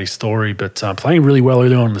tell us about his story. But playing really well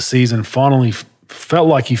early on in the season, felt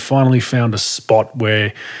like he finally found a spot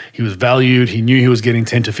where he was valued. He knew he was getting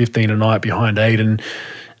 10 to 15 a night behind Ayton.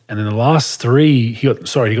 And then the last 4, he got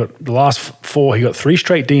 3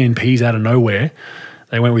 straight DNPs out of nowhere.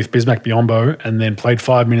 They went with Bismack Biyombo and then played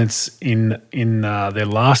 5 minutes in their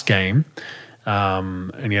last game.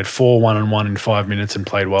 And he had 4 1-on-1 in 5 minutes and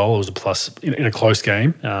played well. It was a plus in a close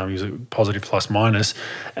game. He was a positive plus minus.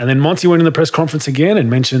 And then Monty went in the press conference again and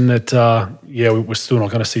mentioned that, we're still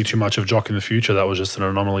not going to see too much of Jock in the future. That was just an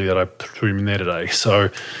anomaly that I threw him in there today. So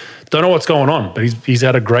don't know what's going on, but he's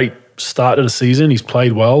had a great start to the season. He's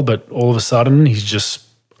played well, but all of a sudden he's just,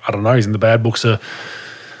 I don't know, he's in the bad books of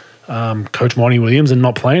Coach Monty Williams and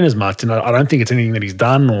not playing as much. And I don't think it's anything that he's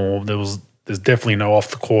done or there's definitely no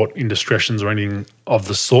off-the-court indiscretions or anything of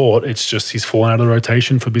the sort. It's just he's fallen out of the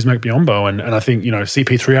rotation for Bismack Biyombo. And I think,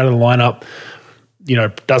 CP3 out of the lineup,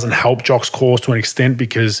 doesn't help Jock's cause to an extent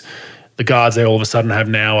because the guards they all of a sudden have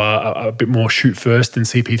now a bit more shoot first than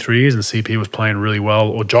CP3 is, and CP was playing really well,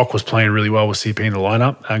 or Jock was playing really well with CP in the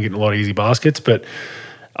lineup and getting a lot of easy baskets. But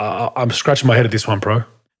I'm scratching my head at this one, pro.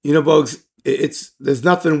 Bogues, there's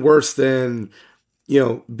nothing worse than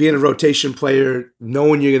being a rotation player,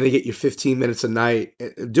 knowing you're going to get your 15 minutes a night,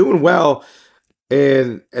 doing well,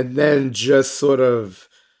 and then just sort of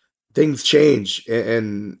things change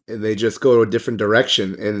and they just go to a different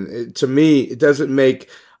direction. And to me, it doesn't make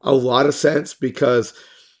a lot of sense because,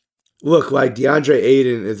 look, like DeAndre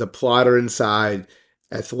Ayton is a plotter inside,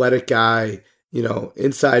 athletic guy,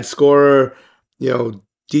 inside scorer,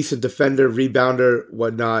 decent defender, rebounder,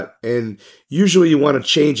 whatnot. And usually you want to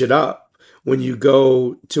change it up when you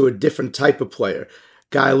go to a different type of player.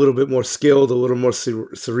 Guy a little bit more skilled, a little more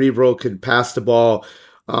cerebral, can pass the ball,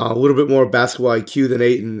 a little bit more basketball IQ than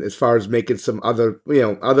Ayton as far as making some other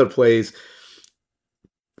plays.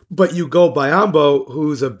 But you go Biyombo,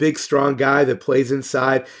 who's a big, strong guy that plays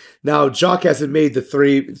inside. Now, Jock hasn't made the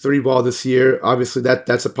three ball this year. Obviously,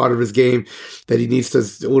 that's a part of his game that he needs to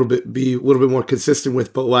be a little bit more consistent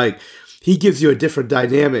with. But he gives you a different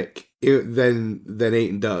dynamic than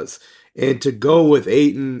Ayton does. And to go with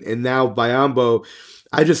Ayton and now Biyombo,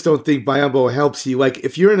 I just don't think Biyombo helps you.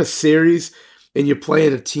 If you're in a series and you're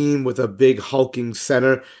playing a team with a big hulking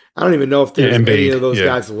center, I don't even know if there's any of those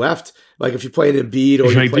guys left. If you're playing Embiid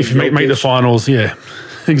or if you make the finals, yeah,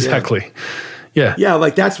 exactly. Yeah. Yeah,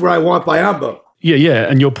 that's where I want Biyombo. Yeah.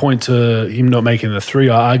 And your point to him not making the 3,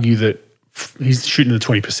 I argue that he's shooting the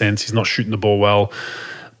 20%. He's not shooting the ball well.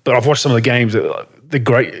 But I've watched some of the games. They're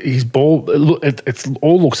great. His ball, it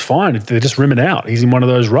all looks fine. They're just rimming out. He's in one of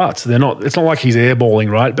those ruts. It's not like he's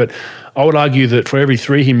airballing, right? But I would argue that for every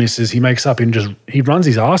 3 he misses, he makes up he runs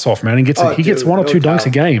his ass off, man, and he gets 1 or 2 dunks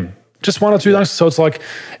a game. Just 1 or 2 dunks. So it's like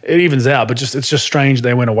it evens out, but it's just strange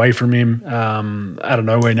they went away from him out of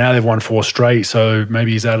nowhere. Now they've won 4 straight, so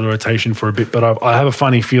maybe he's out of the rotation for a bit. But I have a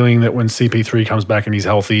funny feeling that when CP3 comes back and he's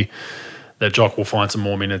healthy, that Jock will find some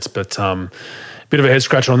more minutes. But bit of a head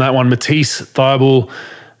scratcher on that one. Matisse Thybulle,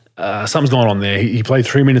 something's going on there. He played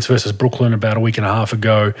 3 minutes versus Brooklyn about a week and a half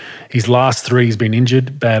ago. His last 3, he's been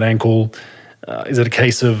injured, bad ankle. Is it a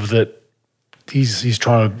case of that he's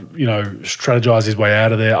trying to, strategize his way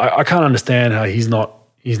out of there? I can't understand how he's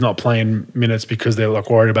not playing minutes because they're like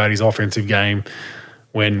worried about his offensive game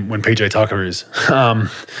when PJ Tucker is. And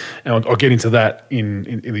I'll get into that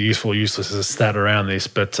in the useful or useless as a stat around this.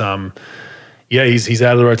 But he's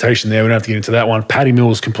out of the rotation there. We don't have to get into that one. Patty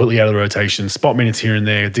Mills completely out of the rotation. Spot minutes here and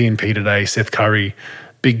there. DNP today. Seth Curry,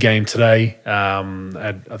 big game today.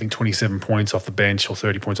 Had, I think, 27 points off the bench or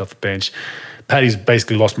 30 points off the bench. Patty's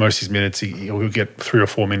basically lost most of his minutes. He'll get 3 or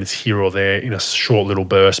 4 minutes here or there in a short little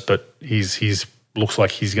burst, but he's looks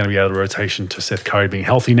like he's going to be out of the rotation to Seth Curry being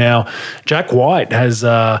healthy now. Jack White has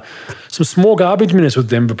some small garbage minutes with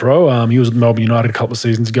Denver Pro. He was at Melbourne United a couple of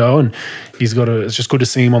seasons ago, and it's just good to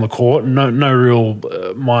see him on the court. No real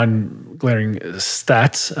mind-glaring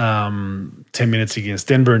stats. 10 minutes against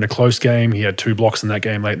Denver in a close game. He had 2 blocks in that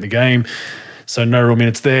game late in the game. So no real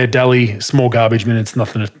minutes there. Daly, small garbage minutes,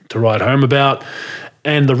 nothing to write home about.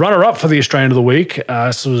 And the runner-up for the Australian of the Week,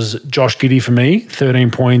 this was Josh Giddey for me. 13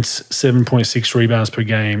 points, 7.6 rebounds per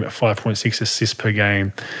game, 5.6 assists per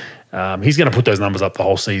game. He's going to put those numbers up the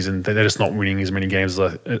whole season. They're just not winning as many games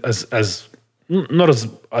as not as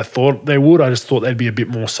I thought they would. I just thought they'd be a bit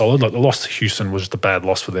more solid. Like the loss to Houston was just a bad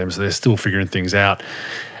loss for them, so they're still figuring things out.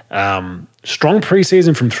 Strong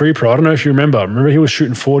preseason from 3 Pro. I don't know if you remember. Remember he was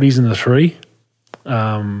shooting 40s in the 3?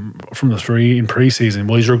 From the 3 in preseason.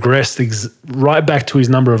 Well, he's regressed right back to his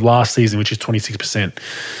number of last season, which is 26%.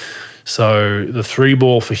 So the 3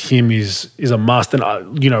 ball for him is a must.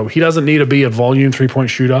 And, he doesn't need to be a volume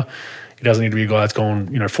 3-point shooter. He doesn't need to be a guy that's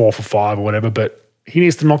going, 4 for 5 or whatever, but he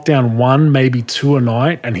needs to knock down 1, maybe 2 a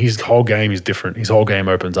night, and his whole game is different. His whole game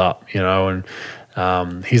opens up, and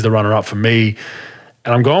he's the runner-up for me.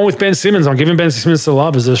 And I'm going with Ben Simmons. I'm giving Ben Simmons the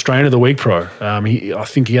love as the Australian of the Week Pro. I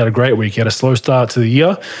think he had a great week. He had a slow start to the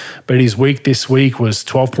year, but his week this week was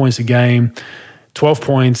 12 points a game, 12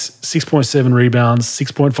 points, 6.7 rebounds,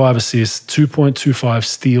 6.5 assists, 2.25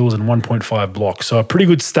 steals, and 1.5 blocks. So a pretty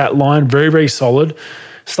good stat line, very, very solid.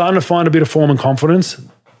 Starting to find a bit of form and confidence.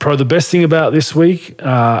 Pro, the best thing about this week,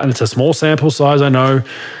 and it's a small sample size, I know,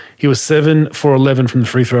 he was 7 for 11 from the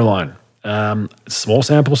free throw line. Small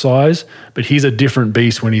sample size, but he's a different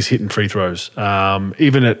beast when he's hitting free throws.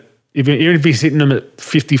 Even if he's hitting them at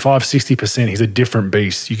 55, 60%, he's a different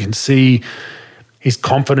beast. You can see his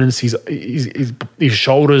confidence. His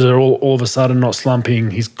shoulders are all of a sudden not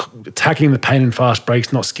slumping. He's attacking the paint in fast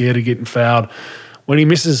breaks, not scared of getting fouled. When he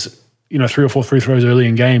misses, 3 or 4 free throws early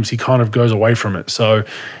in games, he kind of goes away from it. So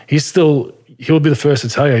he'll be the first to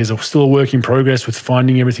tell you he's still a work in progress with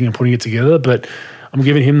finding everything and putting it together, but I'm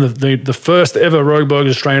giving him the first ever Rogue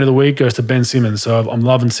Burgers Australian of the Week goes to Ben Simmons. So I'm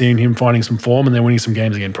loving seeing him finding some form and then winning some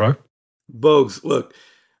games again, Pro. Bogues, look,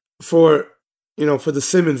 for the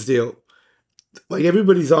Simmons deal, like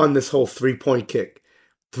everybody's on this whole 3-point kick.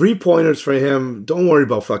 3-pointers for him, don't worry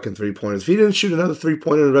about fucking 3-pointers. If he didn't shoot another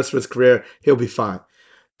 3-pointer the rest of his career, he'll be fine.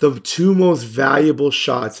 The 2 most valuable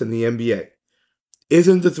shots in the NBA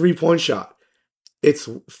isn't the 3-point shot. It's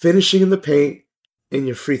finishing in the paint and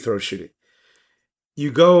your free throw shooting. You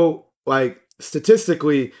go,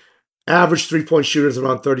 statistically, average 3-point shooters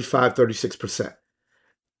around 35, 36%.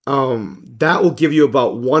 That will give you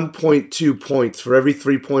about 1.2 points for every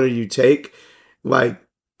 3-pointer you take.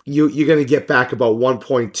 You're going to get back about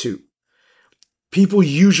 1.2. People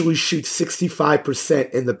usually shoot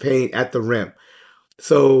 65% in the paint at the rim.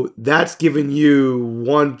 So that's giving you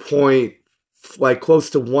close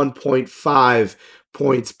to 1.5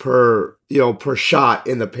 points per shot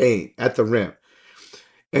in the paint at the rim.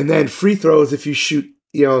 And then free throws, if you shoot,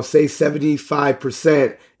 say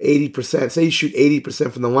 75%, 80%, say you shoot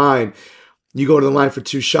 80% from the line, you go to the line for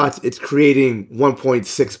 2 shots, it's creating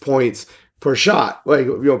 1.6 points per shot,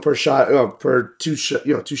 per shot, per 2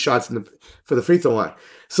 shots for the free throw line.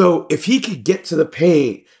 So if he could get to the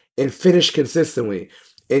paint and finish consistently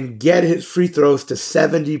and get his free throws to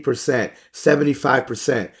 70%,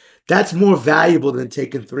 75%, that's more valuable than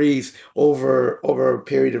taking threes over a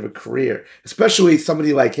period of a career, especially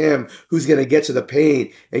somebody like him who's going to get to the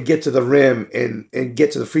paint and get to the rim and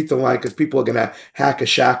get to the free throw line because people are going to hack a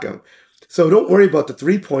shack him. So don't worry about the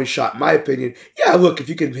 3-point shot, in my opinion. Yeah, look, if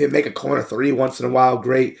you can make a corner 3 once in a while,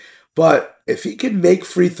 great. But if he can make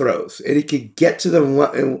free throws and he can get to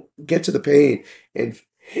the paint and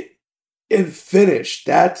and finish.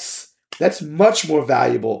 That's much more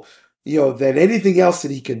valuable, than anything else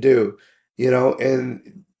that he can do,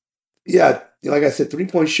 and yeah, like I said,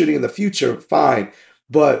 3-point shooting in the future, fine,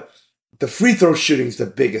 but the free throw shooting is the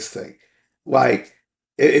biggest thing. Like,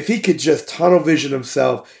 if he could just tunnel vision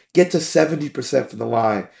himself, get to 70% from the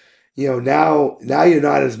line, now you're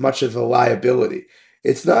not as much of a liability.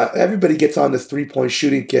 It's not, everybody gets on this 3-point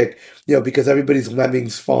shooting kick, because everybody's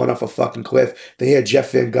lemmings falling off a fucking cliff. They hear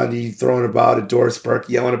Jeff Van Gundy throwing about it, Doris Burke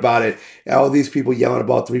yelling about it, and all these people yelling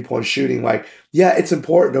about 3-point shooting. Like, yeah, it's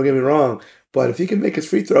important, don't get me wrong, but if he can make his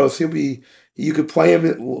free throws, you could play him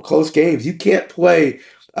in close games. You can't play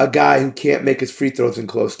a guy who can't make his free throws in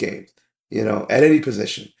close games, at any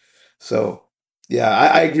position. So, yeah,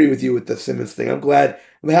 I agree with you with the Simmons thing.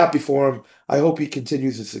 I'm happy for him. I hope he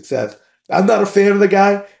continues his success. I'm not a fan of the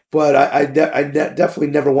guy, but I definitely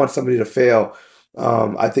never want somebody to fail.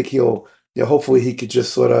 I think he'll, hopefully he could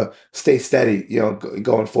just sort of stay steady,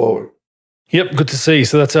 going forward. Yep, good to see.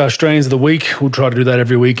 So that's our Australians of the week. We'll try to do that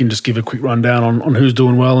every week and just give a quick rundown on who's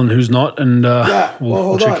doing well and who's not. And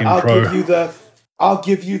we'll check in pro. I'll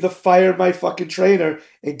give you the fire my fucking trainer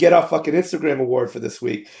and get our fucking Instagram award for this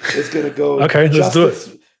week. It's going to go. Okay, let's do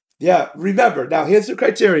it. Yeah, remember, now here's the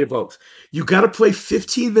criteria, folks. You got to play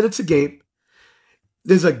 15 minutes a game.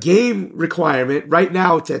 There's a game requirement. Right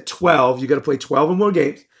now it's at 12. You got to play 12 or more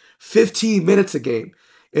games. 15 minutes a game.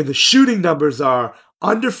 And the shooting numbers are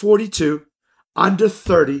under 42, under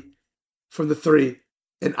 30 from the three,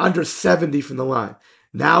 and under 70 from the line.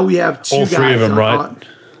 Now we have two guys. All three of them, right?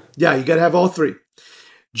 Yeah, you got to have all three.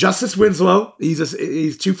 Justice Winslow,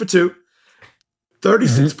 he's 2 for 2.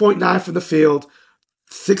 36.9 from the field,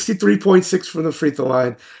 63.6 from the free throw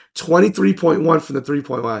line, 23.1 from the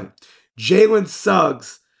 3-point line. Jalen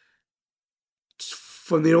Suggs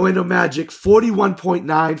from the Orlando Magic,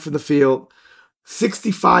 41.9 from the field,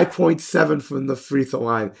 65.7 from the free throw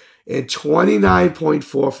line, and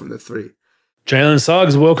 29.4 from the three. Jalen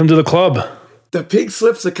Suggs, welcome to the club. The pink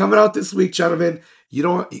slips are coming out this week, gentlemen. You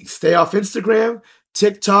don't stay off Instagram,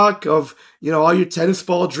 TikTok, of all your tennis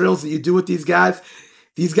ball drills that you do with these guys.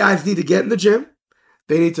 These guys need to get in the gym.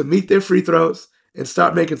 They need to meet their free throws and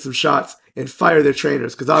start making some shots and fire their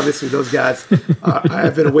trainers, because obviously those guys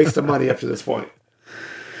have been a waste of money up to this point.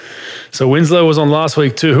 So Winslow was on last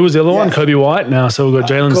week too. Who was the other one? Kobe White now. So we've got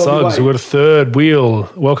Jalen Suggs. We've got a third wheel.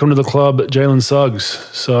 Welcome to the club, Jalen Suggs.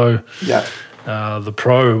 So the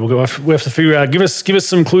pro. We have to figure out. Give us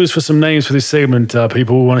some clues for some names for this segment.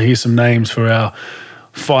 People want to hear some names for our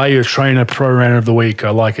Fire Your Trainer Pro Runner of the Week. I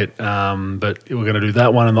like it. But we're going to do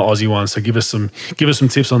that one and the Aussie one. So give us some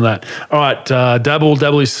tips on that. All right, Dabble.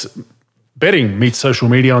 Dabble is betting meets social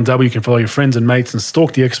media on Dabble. You can follow your friends and mates and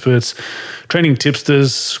stalk the experts, trending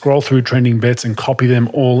tipsters, scroll through trending bets and copy them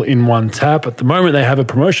all in one tap. At the moment, they have a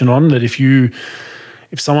promotion on that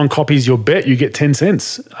if someone copies your bet, you get 10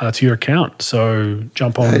 cents to your account. So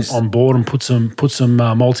jump on board and put some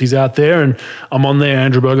multis out there. And I'm on there,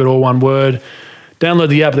 Andrew Bogut, all one word. Download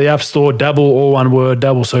the app Store, Dabble, all one word,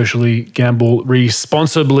 Dabble socially, gamble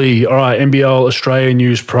responsibly. All right, NBL Australia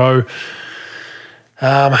News Pro.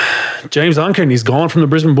 James Duncan is gone from the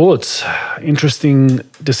Brisbane Bullets. Interesting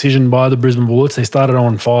decision by the Brisbane Bullets. They started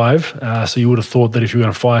on 5, so you would have thought that if you were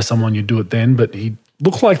going to fire someone, you'd do it then. But he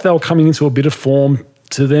looked like they were coming into a bit of form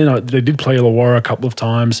to then. They did play Illawarra a couple of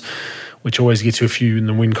times, which always gets you a few in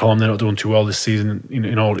the win column. They're not doing too well this season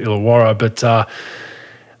in old Illawarra. But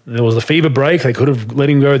there was a fever break. They could have let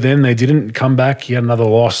him go then. They didn't come back. He had another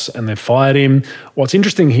loss and they fired him. What's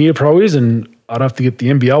interesting here, Pro, is, and I'd have to get the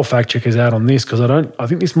NBL fact checkers out on this because I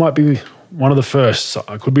think this might be one of the first. So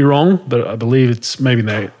I could be wrong, but I believe it's maybe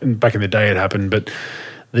back in the day it happened. But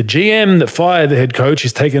the GM that fired the head coach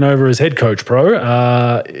is taken over as head coach, Pro.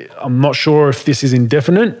 I'm not sure if this is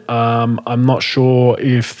indefinite. I'm not sure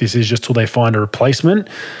if this is just till they find a replacement.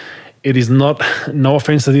 It is not, no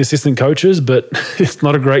offense to the assistant coaches, but it's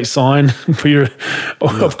not a great sign for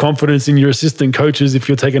of confidence in your assistant coaches if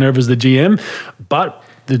you're taking over as the GM. But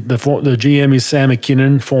the GM is Sam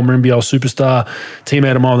McKinnon, former NBL superstar,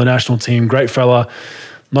 teammate of mine on the national team, great fella.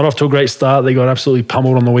 Not off to a great start. They got absolutely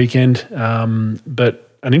pummeled on the weekend. But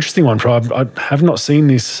an interesting one, Pro. I have not seen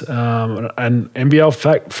this. And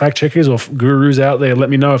NBL fact checkers or gurus out there, let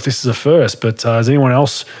me know if this is a first. But has anyone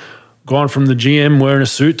else gone from the GM wearing a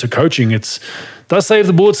suit to coaching? It does save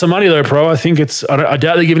the Bullets some money though, Pro. I think I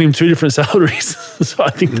doubt they're giving him 2 different salaries. So I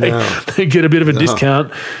think they get a bit of a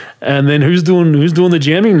discount. And then who's doing the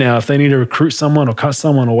GMing now? If they need to recruit someone or cut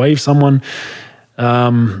someone or waive someone,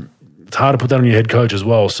 it's hard to put that on your head coach as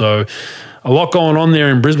well. So a lot going on there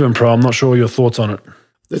in Brisbane, Pro. I'm not sure your thoughts on it.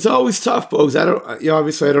 It's always tough, Bogues.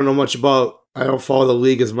 Obviously I don't know much about I don't follow the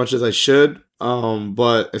league as much as I should.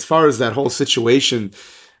 But as far as that whole situation,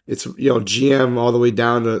 it's GM all the way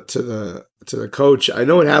down to the coach. I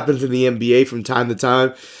know it happens in the NBA from time to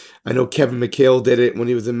time. I know Kevin McHale did it when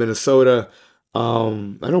he was in Minnesota. I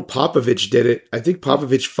know Popovich did it. I think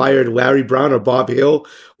Popovich fired Larry Brown or Bob Hill,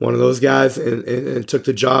 one of those guys, and took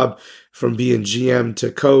the job from being GM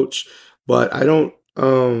to coach. But I don't.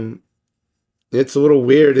 It's a little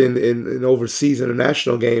weird in overseas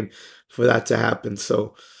international game for that to happen.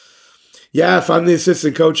 So, yeah, if I'm the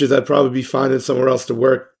assistant coaches, I'd probably be finding somewhere else to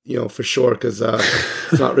work, for sure, because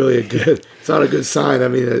it's not really it's not a good sign. I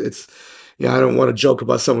mean, I don't want to joke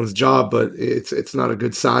about someone's job, but it's not a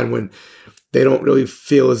good sign when they don't really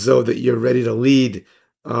feel as though that you're ready to lead,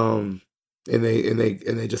 and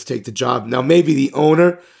they just take the job. Now, maybe the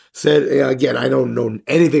owner said, again, I don't know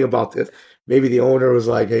anything about this. Maybe the owner was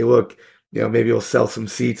like, hey, look, maybe he'll sell some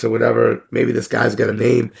seats or whatever. Maybe this guy's got a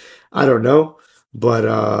name. I don't know. But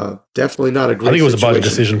definitely not a great situation. I think it was a budget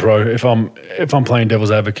decision, Pro. If I'm playing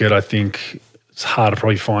devil's advocate, I think it's hard to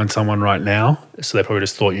probably find someone right now. So they probably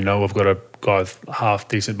just thought, we've got a guy with half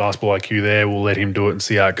decent basketball IQ there. We'll let him do it and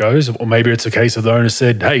see how it goes. Or maybe it's a case of the owner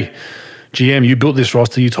said, hey, GM, you built this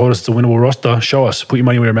roster. You told us it's a winnable roster. Show us. Put your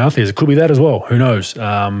money where your mouth is. It could be that as well. Who knows?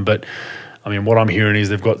 But I mean, what I'm hearing is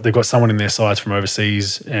they've got someone in their sights from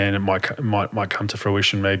overseas, and it might come to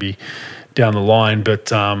fruition maybe down the line. But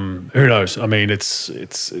who knows? I mean, it's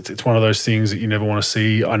one of those things that you never want to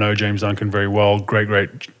see. I know James Duncan very well. Great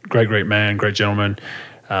man, great gentleman.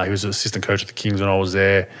 He was an assistant coach at the Kings when I was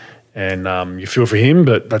there, and you feel for him.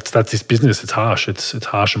 But that's his business. It's harsh. It's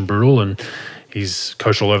harsh and brutal, and he's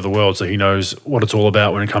coached all over the world, so he knows what it's all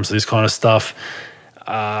about when it comes to this kind of stuff.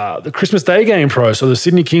 The Christmas Day game, Pro. So the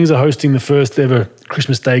Sydney Kings are hosting the first ever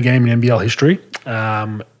Christmas Day game in NBL history.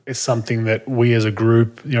 It's something that we as a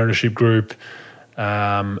group, the ownership group,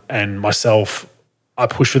 and myself, I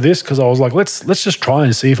pushed for this because I was like, let's just try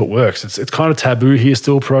and see if it works. It's kind of taboo here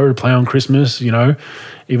still, Pro, to play on Christmas,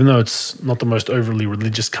 even though it's not the most overly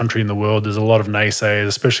religious country in the world. There's a lot of naysayers,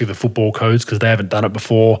 especially the football codes, because they haven't done it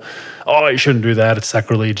before. Oh, you shouldn't do that. It's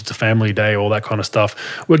sacrilege. It's a family day, all that kind of stuff.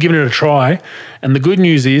 We're giving it a try. And the good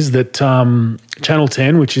news is that Channel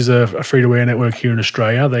 10, which is a free-to-air network here in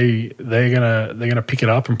Australia, they're gonna pick it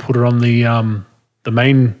up and put it on the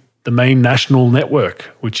main national network,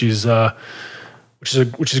 which is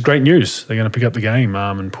great news. They're going to pick up the game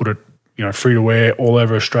and put it, free to wear all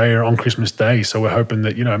over Australia on Christmas Day. So we're hoping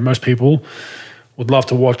that most people would love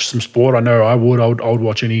to watch some sport. I know I would. I would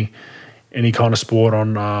watch any kind of sport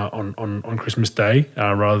on Christmas Day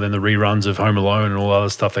rather than the reruns of Home Alone and all the other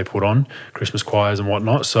stuff they put on, Christmas choirs and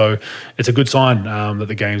whatnot. So it's a good sign that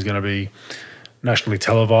the game's going to be nationally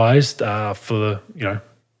televised for the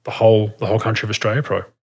whole country of Australia, Pro.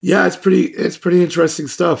 Yeah, it's pretty interesting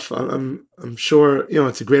stuff. I'm sure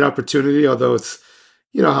it's a great opportunity. Although it's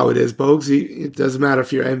how it is, Bogues. It doesn't matter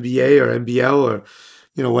if you're NBA or NBL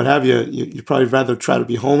or what have you. You'd probably rather try to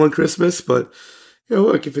be home on Christmas. But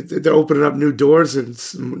look, if they're opening up new doors and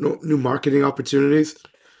some new marketing opportunities,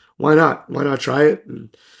 why not? Why not try it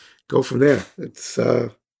and go from there? It's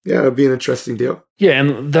it'll be an interesting deal. Yeah,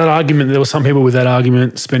 and that argument, there were some people with that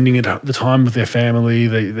argument spending the time with their family.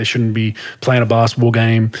 They shouldn't be playing a basketball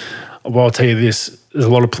game. Well, I'll tell you this: there's a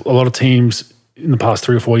lot of teams in the past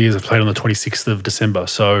 3 or 4 years have played on the 26th of December.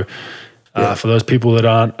 So for those people that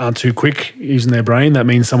aren't too quick using their brain, that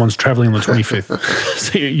means someone's traveling on the 25th.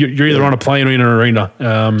 So you're either on a plane or in an arena.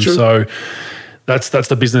 So that's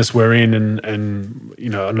the business we're in, and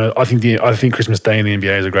I think Christmas Day in the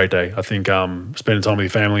NBA is a great day. I think spending time with your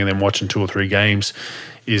family and then watching 2 or 3 games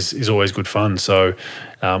is always good fun. So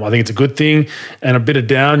I think it's a good thing. And a bit of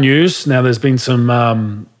down news. Now there's been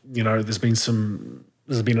some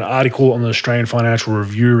there's been an article on the Australian Financial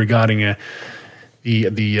Review regarding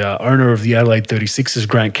the owner of the Adelaide 36ers,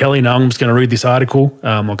 Grant Kelly. Now I'm just going to read this article.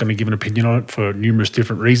 I'm not going to give an opinion on it for numerous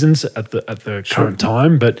different reasons at the current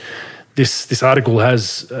time, but this article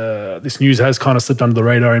this news has kind of slipped under the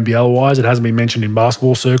radar NBL-wise. It hasn't been mentioned in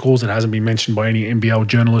basketball circles. It hasn't been mentioned by any NBL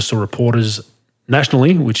journalists or reporters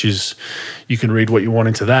nationally, which is, you can read what you want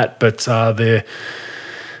into that. But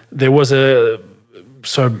there was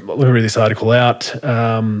so let me read this article out.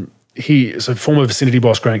 Former Vicinity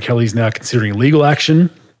boss Grant Kelly is now considering legal action.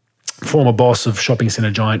 Former boss of shopping centre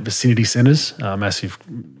giant Vicinity Centres, massive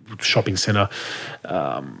shopping centre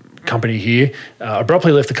company here,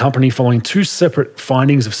 abruptly left the company following 2 separate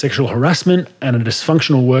findings of sexual harassment and a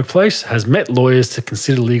dysfunctional workplace, has met lawyers to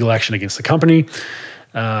consider legal action against the company.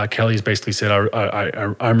 Kelly's basically said,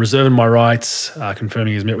 I'm reserving my rights,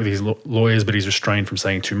 confirming he's met with his lawyers, but he's restrained from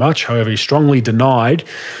saying too much. However, he strongly denied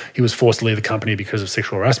he was forced to leave the company because of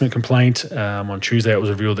sexual harassment complaint. On Tuesday, it was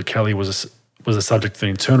revealed that Kelly was the subject of an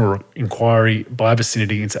internal inquiry by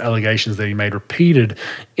Vicinity into allegations that he made repeated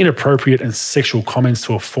inappropriate and sexual comments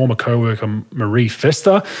to a former co-worker, Marie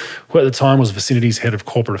Fester, who at the time was Vicinity's head of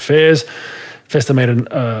corporate affairs. Fester made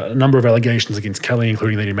a number of allegations against Kelly,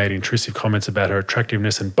 including that he made intrusive comments about her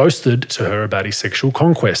attractiveness and boasted to her about his sexual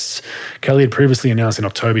conquests. Kelly had previously announced in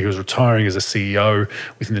October he was retiring as a CEO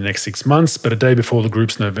within the next 6 months, but a day before the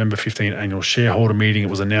group's November 15 annual shareholder meeting, it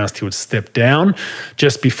was announced he would step down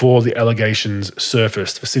just before the allegations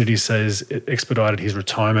surfaced. Vicinity says it expedited his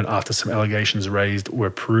retirement after some allegations raised were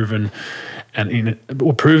proven in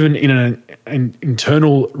an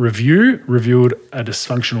internal review revealed a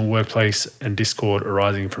dysfunctional workplace and discord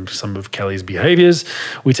arising from some of Kelly's behaviours.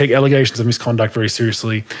 We take allegations of misconduct very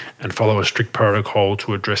seriously and follow a strict protocol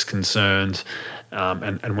to address concerns.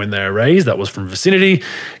 And when they are raised, that was from Vicinity.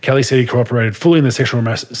 Kelly said he cooperated fully in the sexual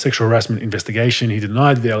harassment investigation. He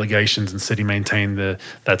denied the allegations and said he maintained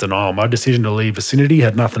that denial. My decision to leave Vicinity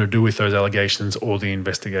had nothing to do with those allegations or the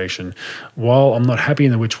investigation. While I'm not happy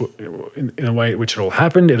in the way in which it all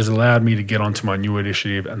happened, it has allowed me to get onto my new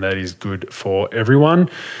initiative, and that is good for everyone.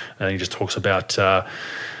 And he just talks about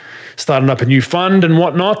starting up a new fund and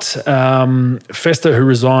whatnot. Fester, who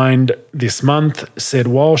resigned this month, said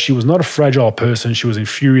while she was not a fragile person, she was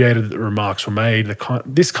infuriated that the remarks were made.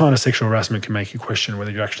 This kind of sexual harassment can make you question whether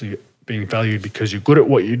you're actually being valued because you're good at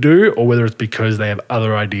what you do or whether it's because they have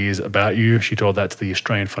other ideas about you. She told that to the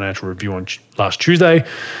Australian Financial Review on last Tuesday.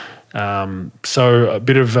 So a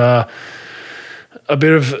bit of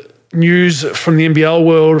news from the NBL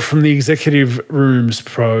world, from the executive rooms,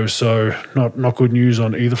 Pro. So not good news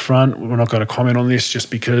on either front. We're not going to comment on this just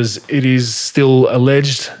because it is still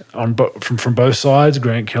alleged from both sides.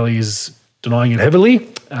 Grant Kelly is denying it heavily.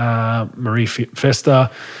 Marie Fester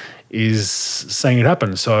is saying it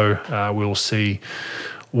happened. So we'll see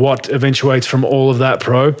what eventuates from all of that,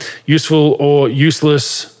 Pro. Useful or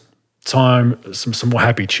useless? Time, some more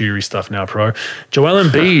happy, cheery stuff now, Pro. Joel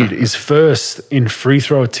Embiid is first in free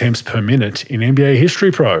throw attempts per minute in NBA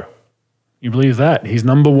history, Pro. You believe that? He's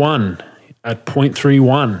number one at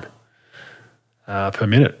 0.31 per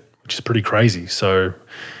minute, which is pretty crazy. So,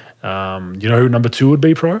 you know who number two would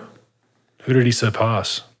be, Pro? Who did he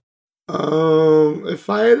surpass? If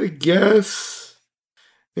I had to guess,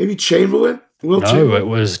 maybe Chamberlain. It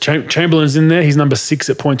was Chamberlain's in there. He's number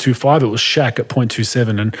 6 at 0.25. It was Shaq at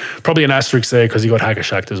 0.27, and probably an asterisk there because he got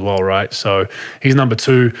hacker-shacked as well, right? So he's number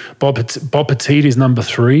 2. Bob Petit is number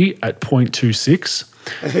 3 at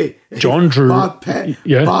 0.26. Hey, John Drew. Bob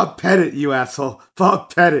Pettit, you asshole.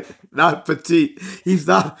 Bob Pettit, not Petit. He's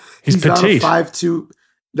not a 5'2".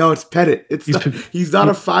 No, it's Pettit. He's not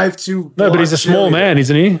a 5'2". No, but he's a small man,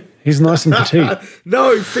 isn't he? He's nice and petite.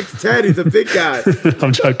 No, he's 6'10". He's a big guy.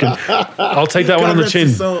 I'm joking. I'll take that one on the chin.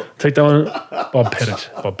 Take that one. Bob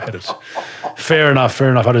Pettit. Fair enough.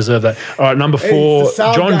 I deserve that. All right, number 4,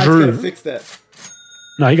 John Drew. Fix that.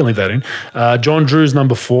 No, you can leave that in. John Drew's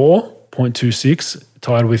number 4, 0.26,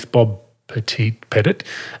 tied with Bob Pettit.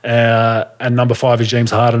 And number 5 is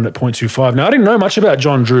James Harden at 0.25. Now, I didn't know much about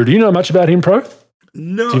John Drew. Do you know much about him, Pro?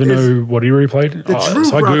 No. Do you even know what era he played? The Drew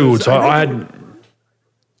so I Googled. So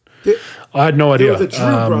I had no idea. The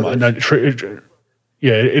Drew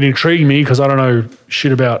it intrigued me because I don't know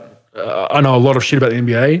shit about. I know a lot of shit about the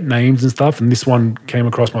NBA names and stuff, and this one came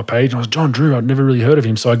across my page. And I was John Drew. I'd never really heard of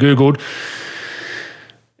him, so I Googled.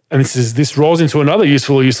 And this rolls into another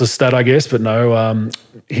useful or useless stat, I guess. But no,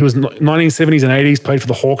 he was 1970s and 80s. Played for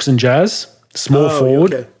the Hawks and Jazz. Small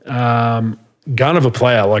forward. Okay. Gun of a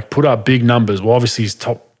player. Like put up big numbers. Well, obviously he's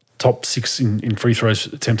top 6 in free throws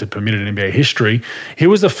attempted per minute in NBA history. He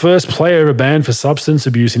was the first player ever banned for substance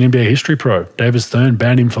abuse in NBA history, Pro. David Stern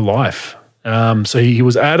banned him for life. So he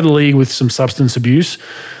was out of the league with some substance abuse,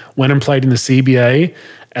 went and played in the CBA,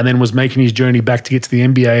 and then was making his journey back to get to the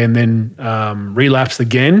NBA and then relapsed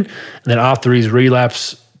again. And then after his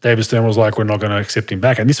relapse, David Stern was like, we're not going to accept him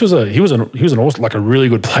back. And he was an awesome, like a really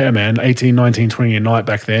good player, man. 18, 19, 20 a night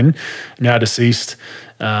back then, now deceased.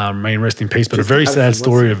 May rest in peace. But a very sad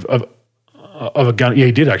story of a gun. Yeah,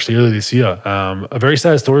 he did actually earlier this year. A very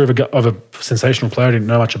sad story of a sensational player I didn't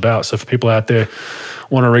know much about. So for people out there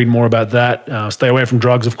want to read more about that, stay away from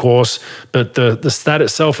drugs, of course. But the stat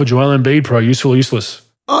itself for Joel Embiid, Pro, useful or useless?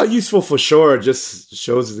 Useful for sure. It just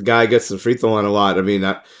shows that the guy gets the free throw line a lot. I mean,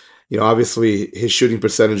 obviously his shooting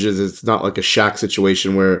percentages, it's not like a Shaq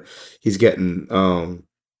situation where he's getting,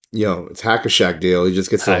 it's hack-a-Shaq deal. He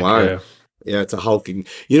just gets to the line. Yeah, it's a hulking.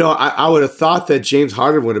 I would have thought that James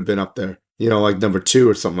Harden would have been up there. Like number 2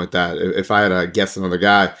 or something like that. If I had to guess another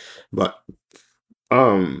guy, but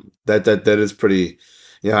that is pretty.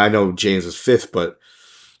 I know James is 5th, but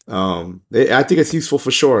I think it's useful for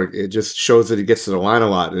sure. It just shows that he gets to the line a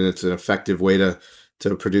lot, and it's an effective way to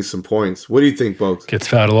produce some points. What do you think, Bogues? Gets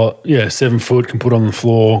fouled a lot. Yeah, 7 foot, can put on the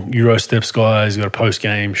floor. Euro steps guys. He's got a post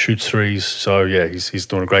game, shoots threes. So yeah, he's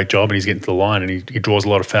doing a great job, and he's getting to the line, and he draws a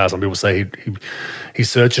lot of fouls. Some people say he's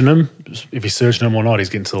searching them. If he's searching them or not, he's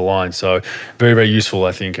getting to the line. So very, very useful,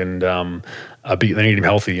 I think. And they need him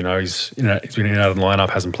healthy. He's been in and out of the lineup,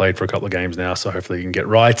 hasn't played for a couple of games now. So hopefully he can get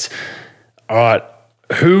right. All right,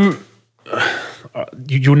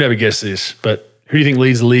 you'll never guess this, but who do you think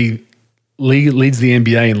leads the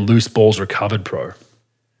NBA in loose balls recovered, pro?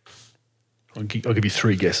 I'll give you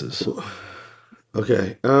 3 guesses.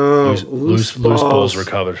 Okay. Loose balls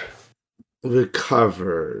recovered.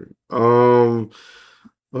 Recovered. Let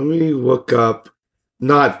me look up,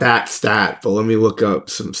 not that stat, but let me look up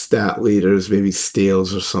some stat leaders, maybe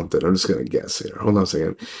steals or something. I'm just going to guess here. Hold on a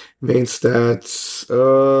second. Main stats.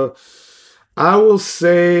 I will say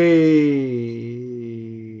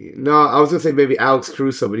no. I was gonna say maybe Alex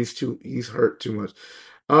Caruso, but he's hurt too much.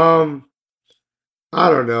 I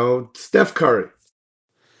don't know. Steph Curry,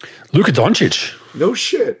 Luka Doncic. No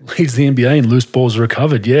shit. Leads the NBA in loose balls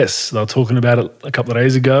recovered. Yes, they were talking about it a couple of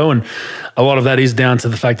days ago, and a lot of that is down to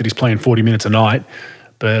the fact that he's playing 40 minutes a night.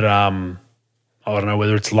 But I don't know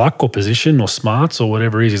whether it's luck or position or smarts or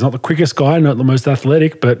whatever it is. He's not the quickest guy, not the most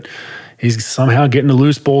athletic, but he's somehow getting the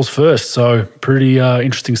loose balls first. So pretty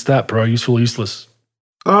interesting stat, bro. Useful, useless.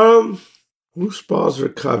 Loose balls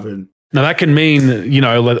recovered. Now that can mean,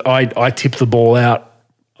 I tip the ball out.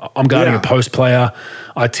 I'm guarding a post player.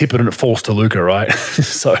 I tip it and it falls to Luka, right?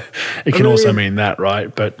 So it can also mean that,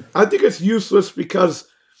 right? But I think it's useless because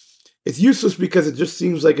it just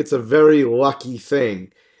seems like it's a very lucky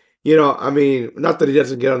thing. Not that he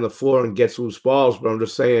doesn't get on the floor and gets loose balls, but I'm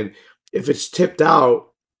just saying if it's tipped out,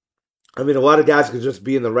 a lot of guys could just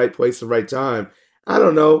be in the right place at the right time. I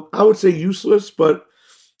don't know. I would say useless, but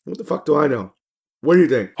what the fuck do I know? What do you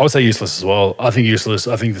think? I would say useless as well. I think useless.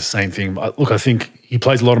 I think the same thing. Look, I think he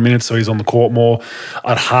plays a lot of minutes, so he's on the court more.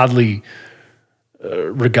 I'd hardly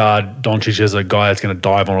regard Doncic as a guy that's going to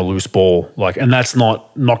dive on a loose ball. And that's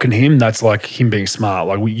not knocking him. That's like him being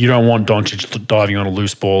smart. You don't want Doncic diving on a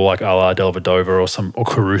loose ball like a la Dellavedova or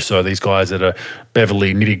Caruso. These guys that are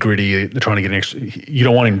Beverly, nitty gritty. They're trying to get an extra. You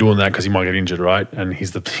don't want him doing that because he might get injured, right? And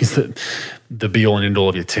he's the be all and end all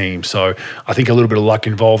of your team. So I think a little bit of luck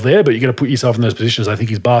involved there, but you got to put yourself in those positions. I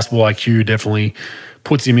think his basketball IQ definitely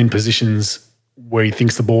puts him in positions where he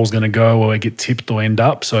thinks the ball's going to go or get tipped or end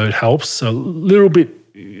up, so it helps. So a little bit,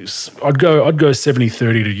 I'd go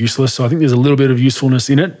 70-30 to useless. So I think there's a little bit of usefulness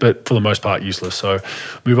in it, but for the most part, useless. So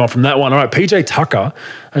move on from that one. All right, PJ Tucker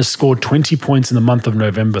has scored 20 points in the month of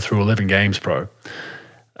November through 11 games, bro.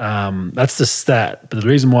 That's the stat. But the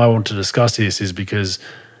reason why I want to discuss this is because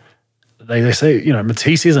they say,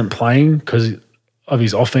 Matisse isn't playing because of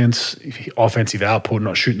his offensive output,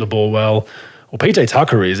 not shooting the ball well. Well, PJ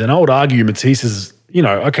Tucker is, and I would argue Matisse is,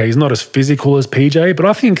 okay, he's not as physical as PJ, but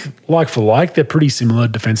I think like for like, they're pretty similar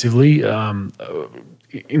defensively in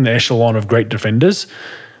the echelon of great defenders.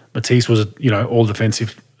 Matisse was, all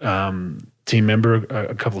defensive team member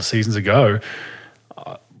a couple of seasons ago.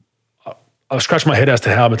 I scratched my head as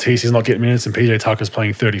to how Matisse is not getting minutes and PJ Tucker's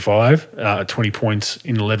playing 35, 20 points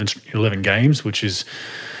in 11 games, which is,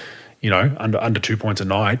 under 2 points a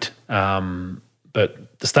night.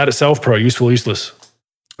 But the stat itself, pro, useful, useless?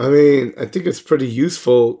 I think it's pretty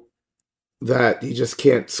useful that he just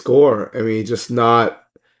can't score. He just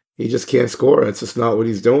can't score. It's just not what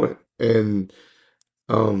he's doing. And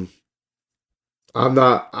I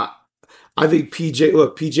think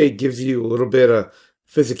PJ gives you a little bit of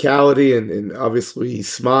physicality and obviously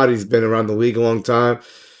he's smart. He's been around the league a long time.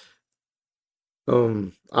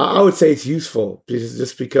 I would say it's useful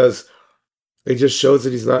just because it just shows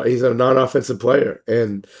that he's a non-offensive player,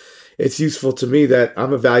 and it's useful to me that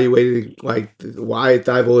I'm evaluating why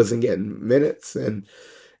Thibault isn't getting minutes, and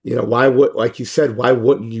why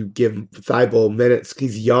wouldn't you give Thibault minutes?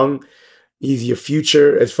 He's young, he's your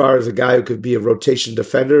future as far as a guy who could be a rotation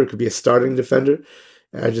defender, could be a starting defender.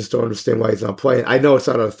 And I just don't understand why he's not playing. I know it's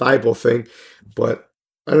not a Thibault thing, but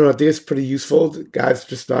I don't know. I think it's pretty useful. The guy's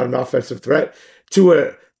just not an offensive threat to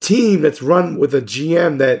a team that's run with a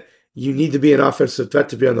GM that you need to be an offensive threat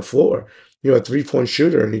to be on the floor. A 3-point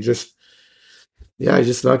shooter, and he's just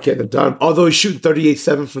not getting it done. Although he's shooting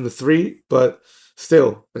 38-7 from the 3, but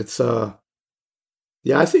still, it's I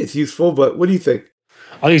think it's useful. But what do you think?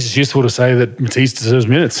 I think it's just useful to say that Matisse deserves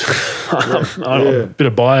minutes. I'm a bit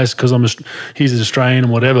of bias because he's an Australian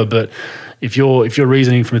and whatever, but if you're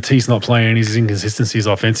reasoning for Matisse not playing his inconsistencies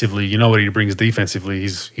offensively, you know what he brings defensively.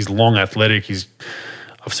 He's long, athletic.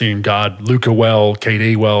 I've seen him guard Luka well,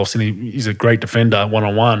 KD well. He's a great defender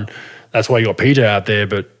one-on-one. That's why you got PJ out there,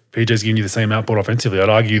 but PJ's giving you the same output offensively. I'd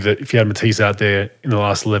argue that if you had Matisse out there in the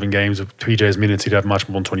last 11 games of PJ's minutes, he'd have much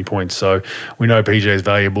more than 20 points. So we know PJ is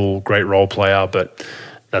valuable, great role player, but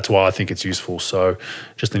that's why I think it's useful. So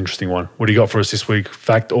just an interesting one. What do you got for us this week?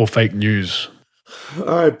 Fact or fake news? All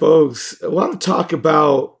right, Bogues. I want to talk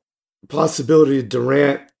about possibility of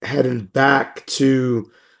Durant heading back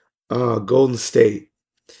to Golden State.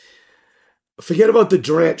 Forget about the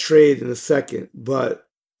Durant trade in a second, but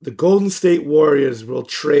the Golden State Warriors will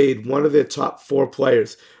trade one of their top 4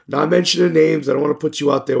 players. Not mentioning names, I don't want to put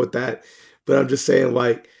you out there with that, but I'm just saying,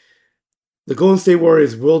 like, the Golden State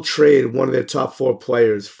Warriors will trade one of their top 4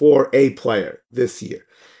 players for a player this year.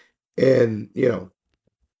 And,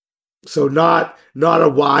 so not a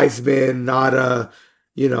Wiseman, not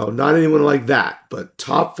anyone like that, but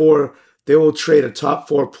top 4, they will trade a top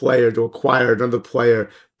 4 player to acquire another player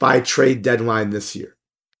by trade deadline this year.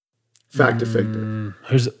 Fact or fake news?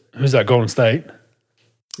 Who's that, Golden State?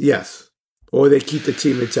 Yes. Or they keep the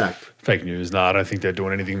team intact. Fake news. No, I don't think they're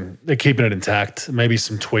doing anything. They're keeping it intact. Maybe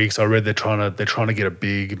some tweaks. I read they're trying to get a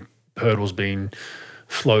big hurdles being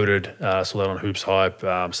floated, so that on Hoops Hype.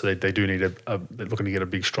 So they do need they're looking to get a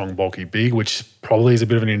big, strong, bulky big, which probably is a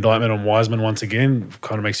bit of an indictment on Wiseman once again.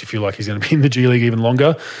 Kind of makes you feel like he's going to be in the G League even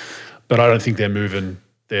longer. But I don't think they're moving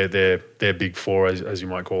their big 4, as you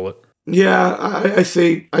might call it. Yeah, I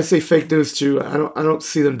say fake news too. I don't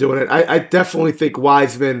see them doing it. I definitely think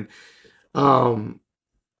Wiseman.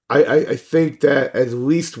 I think that at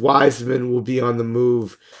least Wiseman will be on the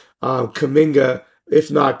move. Kuminga, if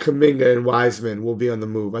not Kuminga and Wiseman, will be on the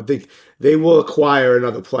move. I think they will acquire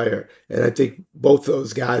another player, and I think both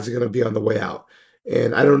those guys are going to be on the way out.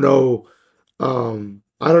 And I don't know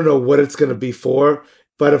what it's going to be for.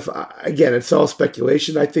 But again, it's all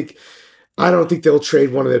speculation. I don't think they'll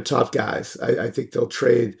trade one of their top guys. I think they'll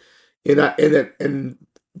trade, and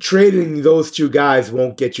trading those 2 guys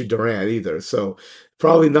won't get you Durant either. So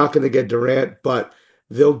probably not going to get Durant, but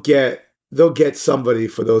they'll get somebody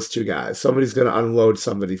for those 2 guys. Somebody's going to unload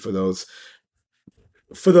somebody for those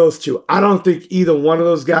 2. I don't think either one of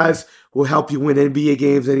those guys will help you win NBA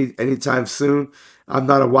games anytime soon. I'm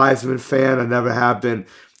not a Wiseman fan. I never have been.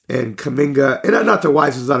 And Kuminga, and not that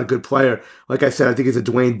Wiseman's not a good player. Like I said, I think he's a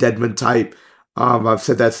Dwayne Dedmon type. I've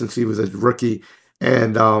said that since he was a rookie.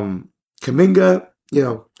 And Kuminga,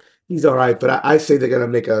 he's all right. But I say they're going to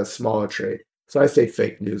make a smaller trade. So I say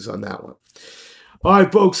fake news on that one. All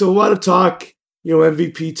right, folks. So a lot of talk,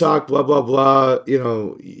 MVP talk, blah, blah, blah.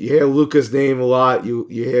 You hear Luka's name a lot. You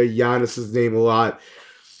hear Giannis's name a lot.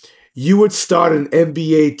 You would start an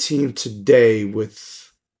NBA team today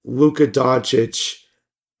with Luka Doncic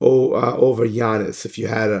over Giannis. If you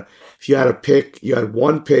had a pick, you had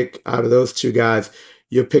one pick out of those 2 guys,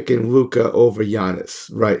 you're picking Luka over Giannis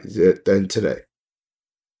right then today.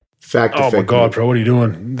 Fact. Oh my God, bro! What are you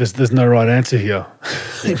doing? There's no right answer here.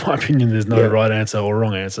 In my opinion, there's no right answer or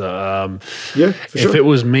wrong answer. For sure. If it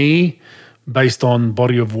was me, based on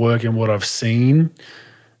body of work and what I've seen,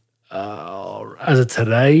 as of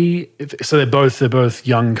today, so they're both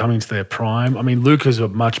young, coming to their prime. I mean, Luka's a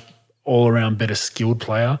much all-around better skilled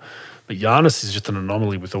player, but Giannis is just an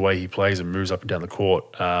anomaly with the way he plays and moves up and down the court.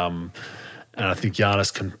 And I think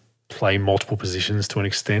Giannis can play multiple positions to an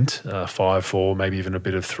extent, 5-4, maybe even a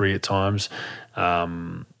bit of 3 at times, for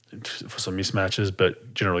some mismatches,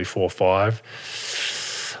 but generally 4-5.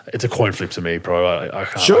 It's a coin flip to me, bro. I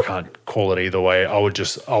can't call it either way. I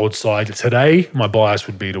would side today. My bias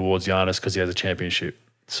would be towards Giannis because he has a championship.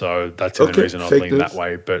 So that's the only reason I'd lean that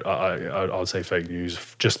way. But I would say fake news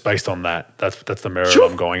just based on that. That's the merit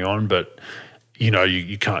I'm going on. But you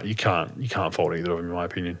can't fault either of them in my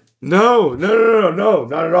opinion. No,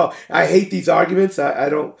 not at all. I hate these arguments. I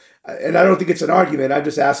don't think it's an argument. I'm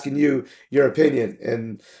just asking you your opinion,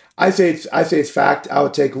 and I say it's fact. I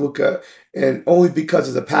would take Luka, and only because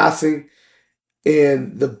of the passing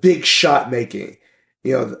and the big shot making.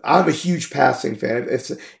 I'm a huge passing fan.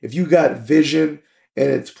 If you got vision and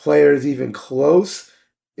its players even close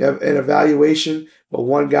in evaluation, but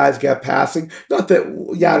one guy's got passing. Not that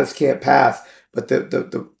Giannis can't pass, but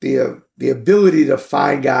the ability to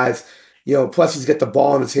find guys, plus he's got the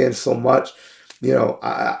ball in his hands so much,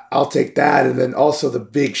 I'll take that. And then also the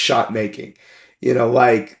big shot making,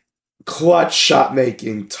 like clutch shot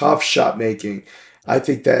making, tough shot making. I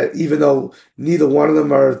think that even though neither one of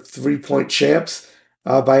them are 3-point champs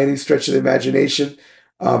by any stretch of the imagination,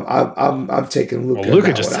 I'm taking Luka. Well,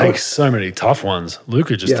 Luka just takes so many tough ones.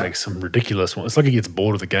 Luka just takes some ridiculous ones. It's like he gets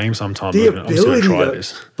bored of the game sometimes. The I'm just going to try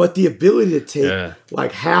this. But the ability to take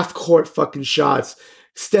like half court fucking shots,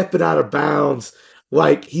 stepping out of bounds,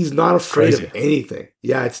 like he's not afraid of anything.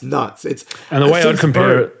 Yeah, it's nuts. And the way I'd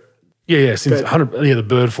compare it, since the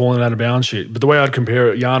bird falling out of bounds shit. But the way I'd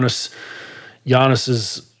compare it,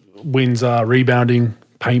 Giannis's wins are rebounding,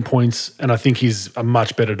 paint points, and I think he's a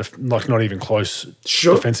much better, not even close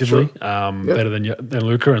defensively, better than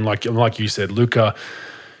Luka. And like you said, Luka,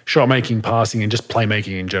 shot making, passing, and just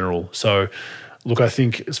playmaking in general. So, look, I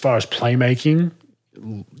think as far as playmaking,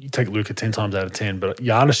 you take Luka 10 times out of 10, but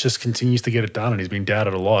Giannis just continues to get it done, and he's been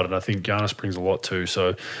doubted a lot. And I think Giannis brings a lot too.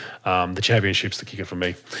 So, the championship's the kicker for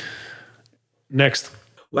me. Next,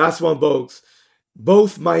 last one, Bogues.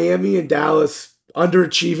 Both Miami and Dallas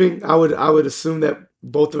underachieving. I would assume that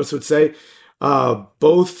both of us would say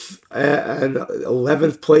both an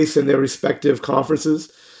 11th place in their respective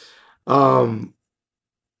conferences. One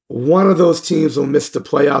of those teams will miss the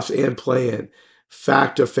playoffs and play in.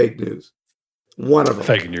 Fact or fake news? One of them.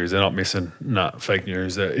 Fake news. They're not missing. No, fake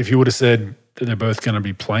news. If you would have said that they're both going to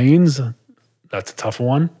be play-ins, that's a tougher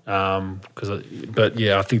one. But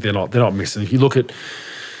yeah, I think they're not missing. If you look at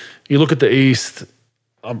the East.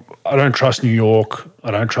 I don't trust New York.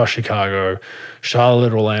 I don't trust Chicago.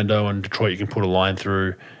 Charlotte, Orlando, and Detroit you can put a line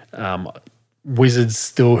through. Wizards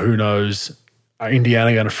still, who knows.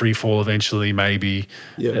 Indiana going to free fall eventually, maybe.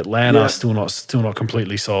 Yeah. Atlanta still not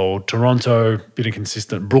completely sold. Toronto, bit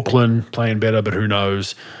inconsistent. Brooklyn playing better, but who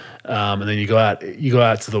knows? And then you go out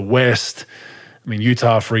to the West. I mean,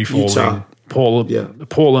 Utah free falling.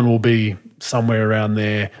 Portland will be somewhere around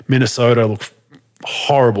there. Minnesota look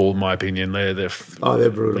horrible in my opinion. They're brutal.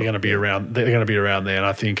 They're going to be around. They're going to be around there, and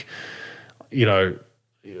I think,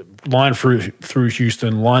 line through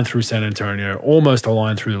Houston, line through San Antonio, almost a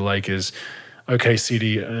line through the Lakers.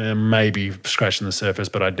 OKC maybe scratching the surface,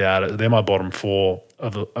 but I doubt it. They're my bottom four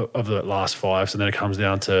of the last five. So then it comes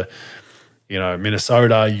down to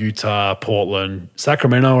Minnesota, Utah, Portland,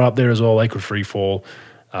 Sacramento are up there as well. They could free fall.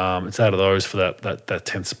 It's out of those for that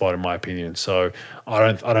 10th spot in my opinion. So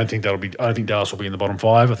I don't think Dallas will be in the bottom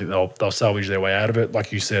five. I think they'll salvage their way out of it.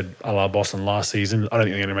 Like you said, a la Boston last season. I don't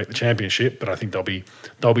think they're going to make the championship, but I think they'll be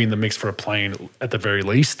in the mix for a play-in at the very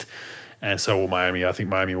least. And so will Miami. I think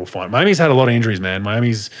Miami will find. Miami's had a lot of injuries, man.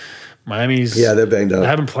 Miami's they're banged up. They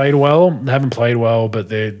haven't played well, but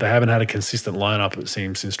they haven't had a consistent lineup, it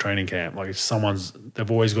seems, since training camp. Like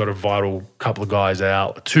they've always got a vital couple of guys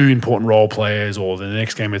out, two important role players, or the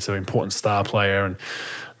next game it's an important star player, and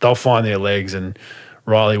they'll find their legs. And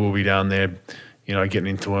Riley will be down there, getting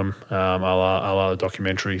into him, a la the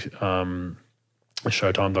documentary,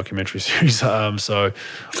 Showtime documentary series. So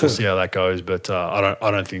we'll see how that goes. But I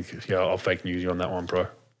don't think I'll fake news you on that one, bro.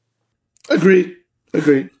 Agreed.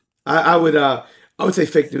 I would say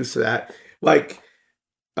fake news to that. Like,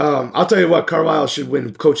 I'll tell you what, Carlisle should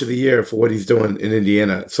win Coach of the Year for what he's doing in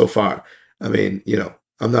Indiana so far. I mean,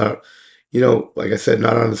 I'm not, like I said,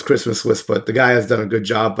 not on his Christmas list, but the guy has done a good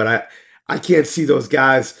job. But I can't see those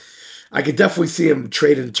guys. I could definitely see him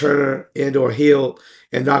trading Turner and or Hield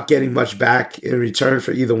and not getting much back in return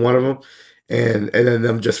for either one of them, and then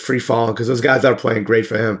them just free falling because those guys are playing great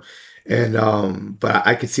for him. And but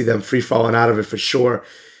I could see them free falling out of it for sure.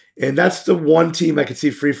 And that's the one team I could see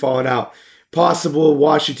free falling out. Possible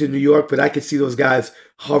Washington, New York, but I could see those guys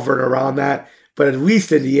hovering around that. But at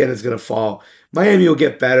least Indiana's going to fall. Miami will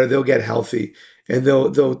get better. They'll get healthy, and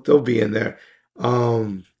they'll be in there.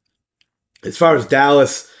 As far as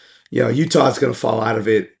Dallas, Utah's going to fall out of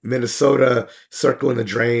it. Minnesota circling the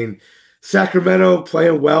drain. Sacramento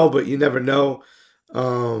playing well, but you never know.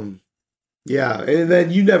 Yeah, and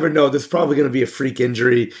then you never know. There's probably going to be a freak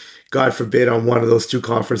injury, God forbid, on one of those two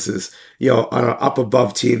conferences, on an up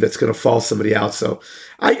above team that's going to fall somebody out. So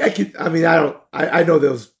I know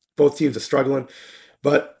those both teams are struggling,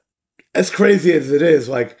 but as crazy as it is,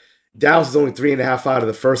 like Dallas is only 3.5 out of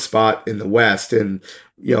the first spot in the West, and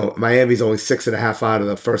Miami's only 6.5 out of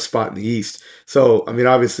the first spot in the East. So I mean,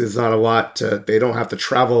 obviously, there's not a lot they don't have to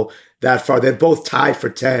travel that far. They're both tied for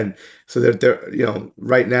 10, so they're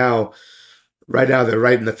right now they're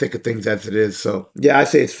right in the thick of things as it is. So yeah, I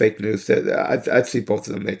say it's fake news. I'd see both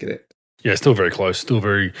of them making it. Yeah, still very close. Still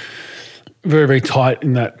very, very, very tight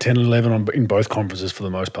in that 10 and 11 in both conferences for the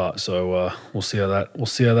most part. So we'll see how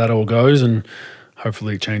that all goes, and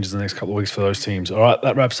hopefully it changes the next couple of weeks for those teams. All right,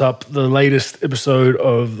 that wraps up the latest episode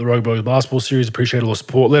of the Rogue Boys Basketball Series. Appreciate all the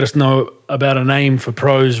support. Let us know about a name for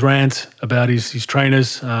Pro's rant about his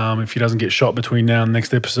trainers if he doesn't get shot between now and the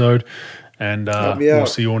next episode. And we'll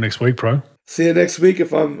see you all next week, Pro. see you next week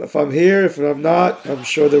if I'm here. If I'm not, I'm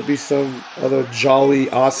sure there'll be some other jolly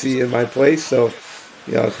Aussie in my place. So,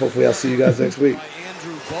 hopefully I'll see you guys next week.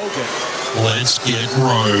 Let's get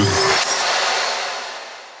Rogue.